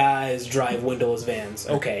only guys drive windowless vans.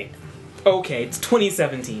 Okay, it's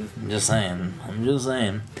 2017. I'm just saying.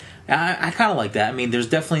 I kind of like that. I mean, there's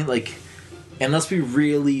definitely, like, unless we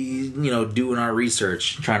really, doing our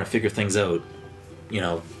research, trying to figure things out,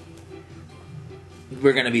 we're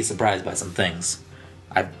going to be surprised by some things.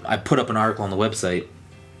 I put up an article on the website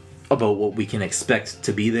about what we can expect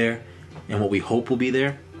to be there and what we hope will be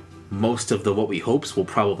there. Most of what we hopes will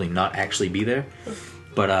probably not actually be there.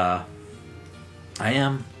 But I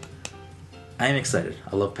am excited.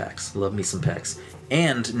 I love PAX. I love me some PAX.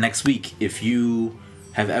 And next week, if you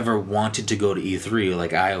have ever wanted to go to E3,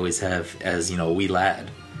 like I always have as, a wee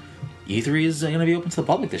lad, E3 is going to be open to the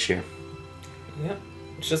public this year. Yep.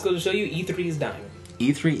 It's just going to show you E3 is dying.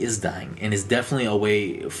 E3 is dying, and is definitely a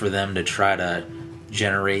way for them to try to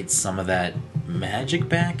generate some of that magic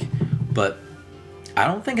back, but I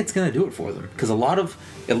don't think it's going to do it for them, because a lot of,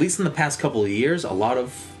 at least in the past couple of years, a lot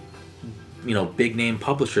of, big name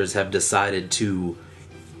publishers have decided to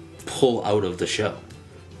pull out of the show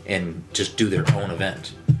and just do their own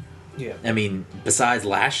event. Yeah. I mean, besides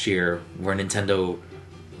last year where Nintendo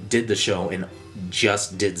did the show and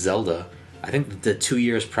just did Zelda, I think the 2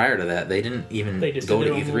 years prior to that, they didn't even go to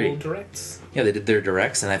E3. Directs. Yeah, they did their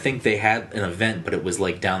directs, and I think they had an event, but it was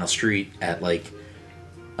like down the street at like,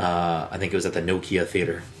 I think it was at the Nokia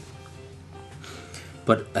Theater.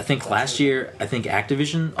 But I think last year,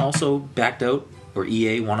 Activision also backed out, or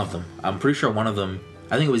EA, one of them. I'm pretty sure one of them,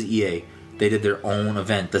 I think it was EA, they did their own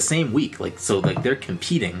event the same week. Like, so like they're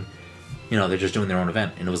competing, they're just doing their own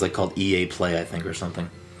event, and it was like called EA Play, I think, or something.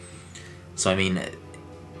 So I mean,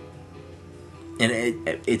 and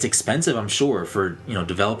it's expensive, I'm sure, for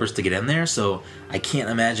developers to get in there. So I can't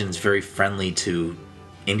imagine it's very friendly to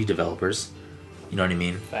indie developers. You know what I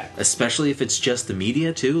mean? Fact. Especially if it's just the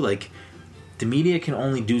media too. Like, the media can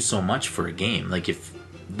only do so much for a game. Like, if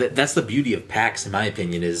that's the beauty of PAX, in my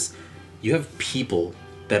opinion, is you have people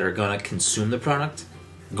that are gonna consume the product,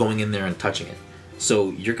 going in there and touching it. So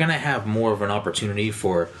you're gonna have more of an opportunity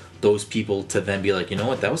for those people to then be like, you know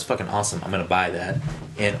what, that was fucking awesome. I'm gonna buy that,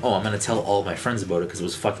 and I'm gonna tell all of my friends about it because it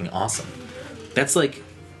was fucking awesome. That's like,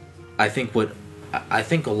 I think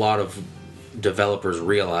a lot of developers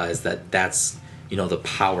realize that's the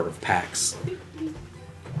power of PAX,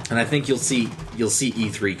 and I think you'll see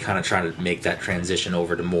E3 kind of try to make that transition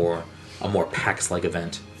over to a more PAX-like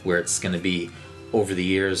event where it's going to be over the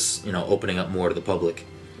years, opening up more to the public.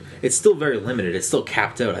 It's still very limited. It's still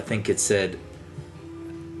capped out. I think it said,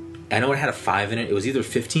 I know it had a 5 in it. It was either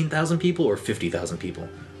 15,000 people or 50,000 people.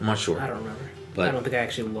 I'm not sure. I don't remember. But I don't think I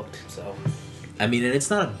actually looked, so. I mean, and it's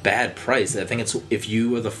not a bad price. I think it's, if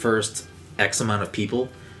you are the first X amount of people,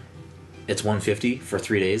 it's $150 for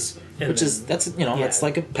 3 days, And that's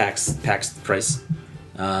like a PAX price.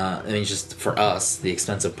 I mean, just for us, the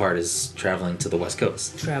expensive part is traveling to the West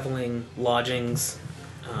Coast. Traveling, lodgings,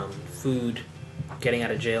 food, getting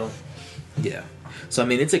out of jail. Yeah. So I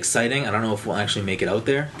mean, it's exciting. I don't know if we'll actually make it out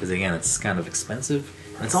there because again, it's kind of expensive,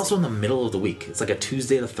 and it's also in the middle of the week. It's like a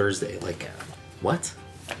Tuesday to Thursday. Like, what?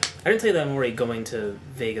 I didn't tell you that I'm already going to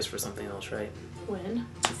Vegas for something else, right? When?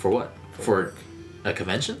 For what? For a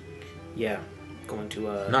convention? Yeah, going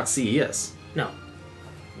to Not CES. No,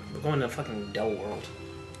 we're going to fucking Dell World.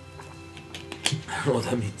 I don't know what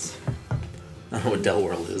that means. I don't know what Dell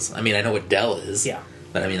World is. I mean, I know what Dell is. Yeah,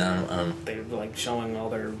 But I mean, I don't. they're like showing all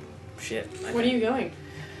their shit. When are you going?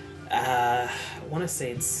 I want to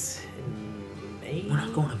say it's in May. We're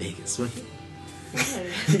not going to Vegas. Why?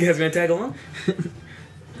 You guys gonna tag along?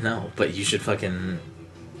 No, but you should fucking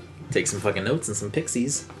take some fucking notes and some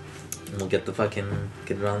pixies, and we'll get it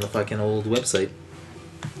on the fucking old website.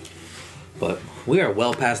 But we are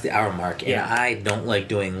well past the hour mark, and Yeah. I don't like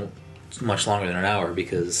doing much longer than an hour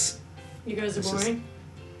because You guys are This is- boring?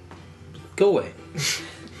 go away.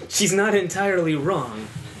 She's not entirely wrong.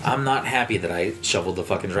 I'm not happy that I shoveled the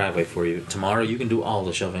fucking driveway for you. Tomorrow you can do all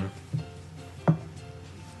the shoving.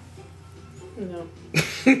 No.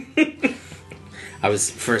 I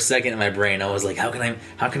was for a second in my brain. I was like, how can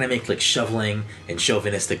I make like shoveling and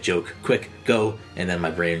chauvinistic joke? Quick, go! And then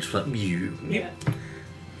my brain just went, you. Yeah.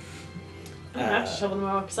 I'm gonna have to shovel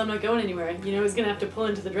tomorrow because I'm not going anywhere. You know who's gonna have to pull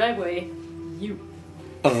into the driveway? You.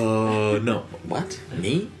 No. What?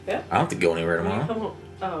 Me? Yeah. I don't have to go anywhere When you tomorrow. come home.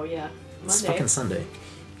 Oh yeah. It's Monday. fucking Sunday.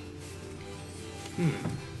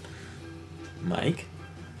 Mike?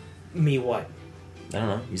 Me what? I don't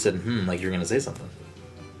know. You said like you were gonna say something.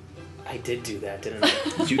 I did do that, didn't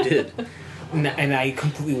I? You did. And I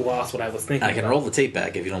completely lost what I was thinking. I can about. roll the tape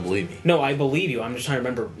back if you don't believe me. No, I believe you. I'm just trying to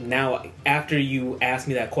remember now. After you asked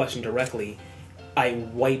me that question directly, I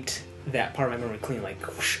wiped that part of my memory clean. Like,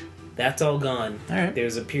 whoosh, that's all gone. All right.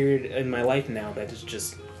 There's a period in my life now that is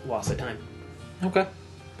just lost of time. Okay.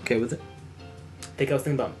 Okay with it. I think I was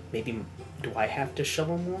thinking about maybe, do I have to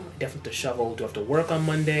shovel more? I definitely have to shovel. Do I have to work on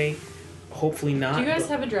Monday? Hopefully not. Do you guys but-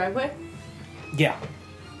 have a driveway? Yeah,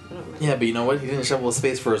 I don't remember. Yeah, but you know what? He didn't shovel a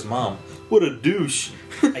space for his mom. What a douche.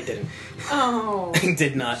 I didn't. Oh. I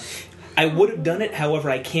did not. I would have done it, however,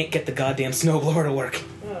 I can't get the goddamn snowblower to work.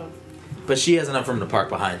 Oh. But she has enough room to park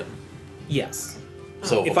behind him. Yes.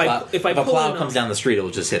 So If a I- plow, if I a pull plow enough- comes down the street, it will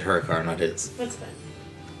just hit her car, not his. That's fine.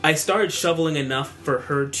 I started shoveling enough for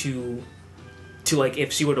her to like,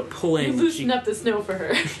 if she were to pull You in, she, loosened up the snow for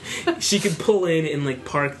her. she could pull in and like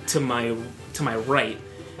park to my right.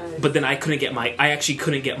 But then I actually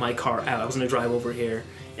couldn't get my car out. I was gonna drive over here,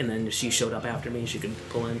 and then she showed up after me. She could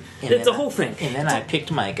pull in. And It's a then whole thing. And then I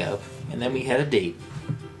picked Mike up, and then we had a date.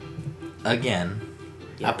 Again.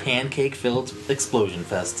 Yeah. A pancake-filled explosion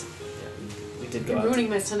fest. We did go You're out. ruining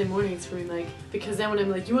my Sunday mornings for me, Mike. Because then when I'm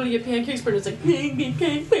like, you want to get pancakes? But it's like,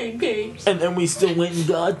 pancakes. And then we still went and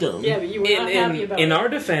got them. Yeah, but you were not happy about In it. our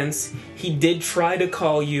defense, he did try to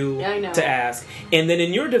call you Yeah, I know. to ask, and then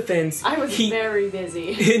in your defense, I was very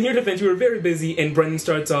busy. in your defense, you were very busy, and Brendan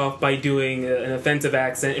starts off by doing an offensive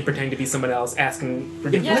accent and pretending to be someone else, asking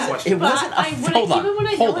ridiculous Yeah, questions. it but wasn't a- even when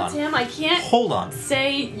I hold know on. it's him, I can't Hold on.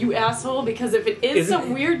 say you asshole because if it is Isn't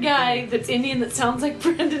some it- weird guy that's Indian that sounds like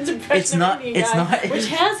Brendan's impression It's not- of an Indian it's guy, not- which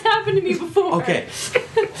has happened to me before. Okay.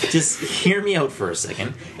 Just hear me out for a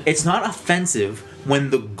second. It's not offensive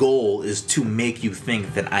when the goal is to make you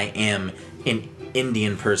think that I am an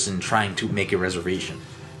Indian person trying to make a reservation.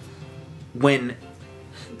 When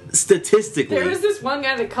statistically, There was this one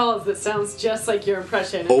guy that calls that sounds just like your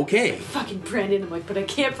impression. And Okay. I'm just like, fucking Brendan. I'm like, but I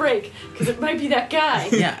can't break because it might be that guy.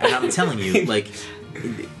 yeah, and I'm telling you, like,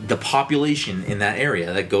 the population in that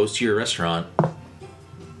area that goes to your restaurant,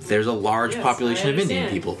 there's a large Yes, population I of Indian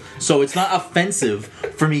understand. people. So it's not offensive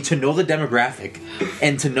for me to know the demographic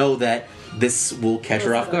and to know that this will catch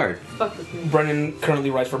her off guard. Fuck with me. Brendan currently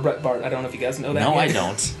writes for Bret Bart. I don't know if you guys know that. No, yet. I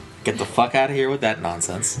don't. Get the fuck out of here with that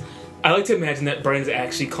nonsense. I like to imagine that Brendan's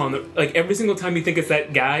actually calling like every single time you think it's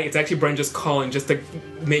that guy, it's actually Brendan just calling just to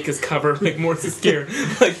make his cover like more secure.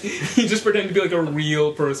 Like he just pretending to be like a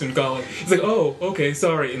real person calling. He's like, "Oh, okay,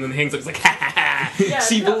 sorry," and then hangs up. He's like, "Ha ha ha." Yeah,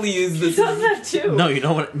 She no, believes He this. does that too. No, you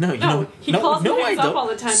know what? No, you know. he no, calls no, and I hangs up don't. all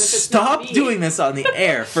the time if it's Stop not me. doing this on the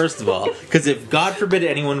air, first of all, because if God forbid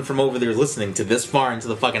anyone from over there listening to this far into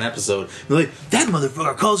the fucking episode, they're like, "That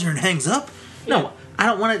motherfucker calls her and hangs up." Yeah. No, I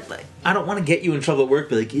don't want to. Like, I don't want to get you in trouble at work.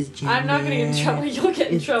 Be like, "Is Jen I'm not gonna get in there? trouble. You'll get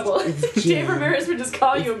in It's- trouble. it's Dave Jen. Ramirez would just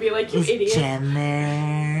call you and be like, "You Is idiot." Jen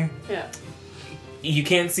there?" Yeah. You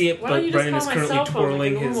can't see it, Why don't but you just Brendan is call my currently cell phone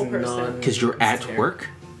like a twirling his normal person? non. Because you're at hair. work.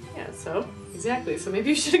 Yeah. So exactly. So maybe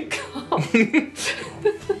you shouldn't call.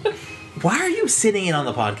 Why are you sitting in on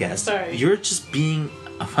the podcast? Sorry. You're just being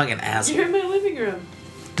a fucking asshole. You're in my living room.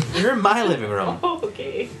 You're in my living room. Oh, okay.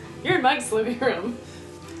 Okay. You're in Mike's living room.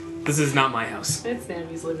 This is not my house. It's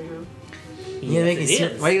Nammy's living room. You make me It seem,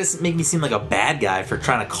 is. why you gotta make me seem like a bad guy for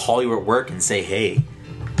trying to call you at work and say, hey?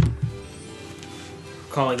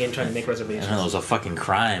 Calling in, trying to make I reservations. don't know, it was a fucking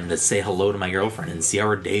crime to say hello to my girlfriend and see how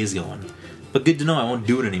her day's going. But good to know I won't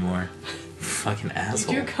do it anymore. Fucking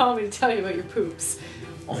asshole. You do call me to tell you about your poops.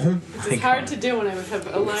 Oh my It's hard to do when I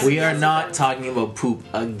have a line. We are not talking about poop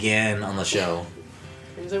again on the show.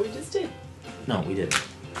 Turns out we just did. No, we didn't.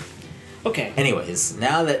 Okay. Anyways,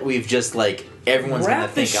 now that we've just like everyone's Wrap gonna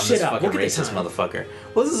think this I'm shit this up. fucking Look at the racist time. motherfucker.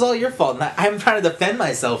 Well, this is all your fault. And I'm trying to defend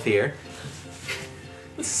myself here.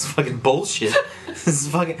 This is fucking bullshit. This is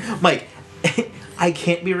fucking Mike. I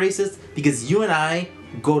can't be racist because you and I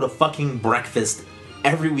go to fucking breakfast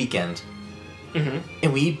every weekend,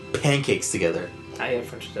 and we eat pancakes together. I have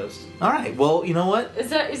French toast. All right. Well, you know what?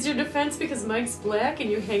 Is your defense because Mike's black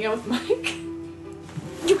and you hang out with Mike?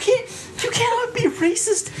 You cannot be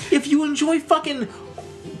racist if you enjoy fucking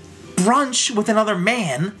brunch with another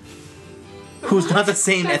man who's not the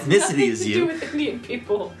same That's ethnicity nothing as to do you. with Indian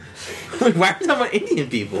people. Wait, why are we talking about Indian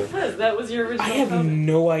people? Because that was your original I have comment.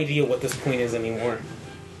 no idea what this point is anymore.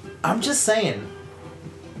 I'm just saying.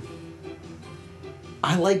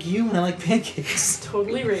 I like you and I like pancakes.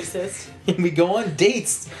 Totally racist. And we go on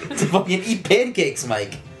dates to fucking eat pancakes,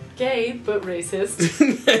 Mike. Gay, but racist.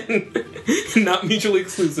 Not mutually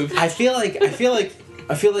exclusive. I feel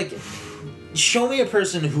like show me a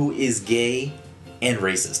person who is gay and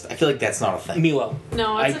racist. I feel like that's not a thing. Milo.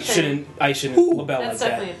 No, I that's a shouldn't. thing. I shouldn't Who? label That's like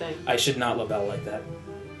definitely that. a thing. I should not label like that.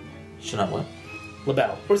 Should not what?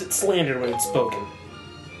 Label, or is it slander when it's spoken?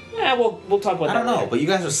 Yeah, we'll talk about I that. don't know, later. but you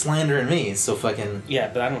guys are slandering me, so fucking.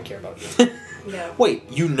 Yeah, but I don't care about you. Yeah. Wait,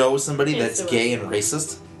 you know somebody Yes, that's it gay was. and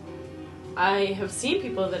racist? I have seen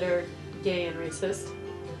people that are gay and racist.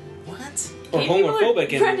 What? Or Gay people homophobic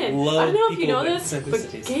and Brendan, love I don't know if you people know with this, but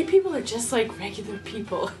ethnicities. gay people are just like regular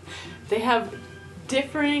people. They have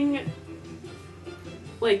differing,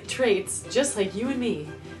 like, traits, just like you and me.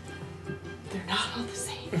 They're not all the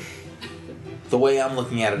same. The way I'm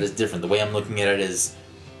looking at it is different. The way I'm looking at it is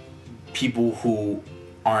people who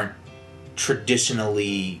aren't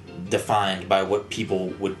traditionally defined by what people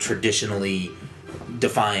would traditionally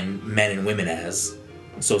define men and women as.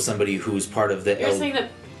 So somebody who's part of the You're saying that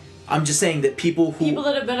I'm just saying that people who people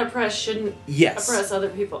that have been oppressed shouldn't yes. oppress other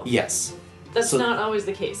people. Yes. That's So- not always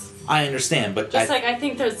the case. I understand, but Just like I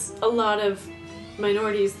think there's a lot of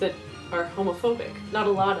minorities that are homophobic. Not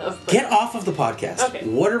a lot of, but, get off of the podcast. Okay.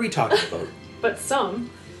 What are we talking about? but some.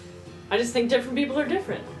 I just think different people are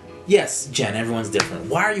different. Yes, Jen, everyone's different.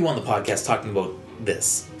 Why are you on the podcast talking about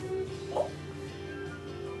this?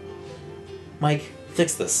 Mike,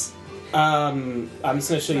 fix this. I'm just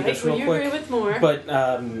gonna show you Right? this Will real you quick. agree with more? But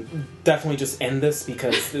definitely just end this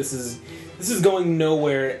because this is going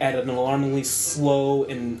nowhere at an alarmingly slow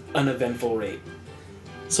and uneventful rate.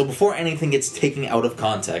 So before anything gets taken out of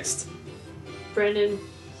context, Brendan,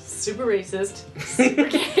 super racist, super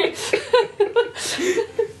gay.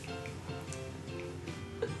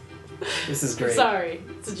 This is great. Sorry,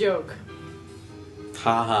 it's a joke.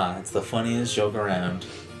 haha, it's the funniest joke around.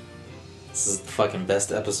 This is the fucking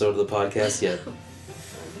best episode of the podcast yet.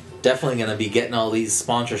 Definitely gonna be getting all these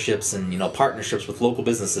sponsorships and, partnerships with local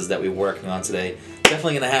businesses that we're working on today.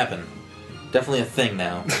 Definitely gonna happen. Definitely a thing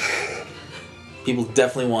now. People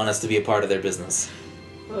definitely want us to be a part of their business.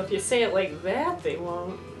 Well, if you say it like that, they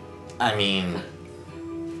won't. I mean,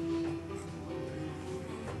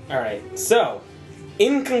 Alright, so,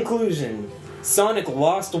 in conclusion, Sonic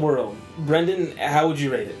Lost World. Brendan, how would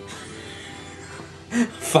you rate it?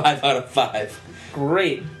 5 out of 5.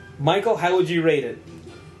 Great. Michael, how would you rate it?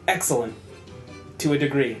 Excellent. To a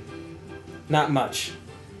degree. Not much.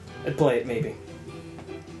 I'd play it, maybe.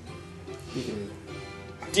 You can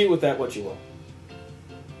deal with that what you will.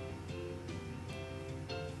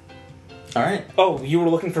 Alright. Oh, you were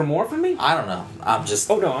looking for more from me? I don't know. I'm just...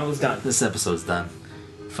 Oh no, I was done. This episode's done.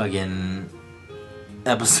 Fucking...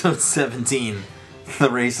 Episode 17. The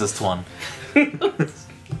racist one.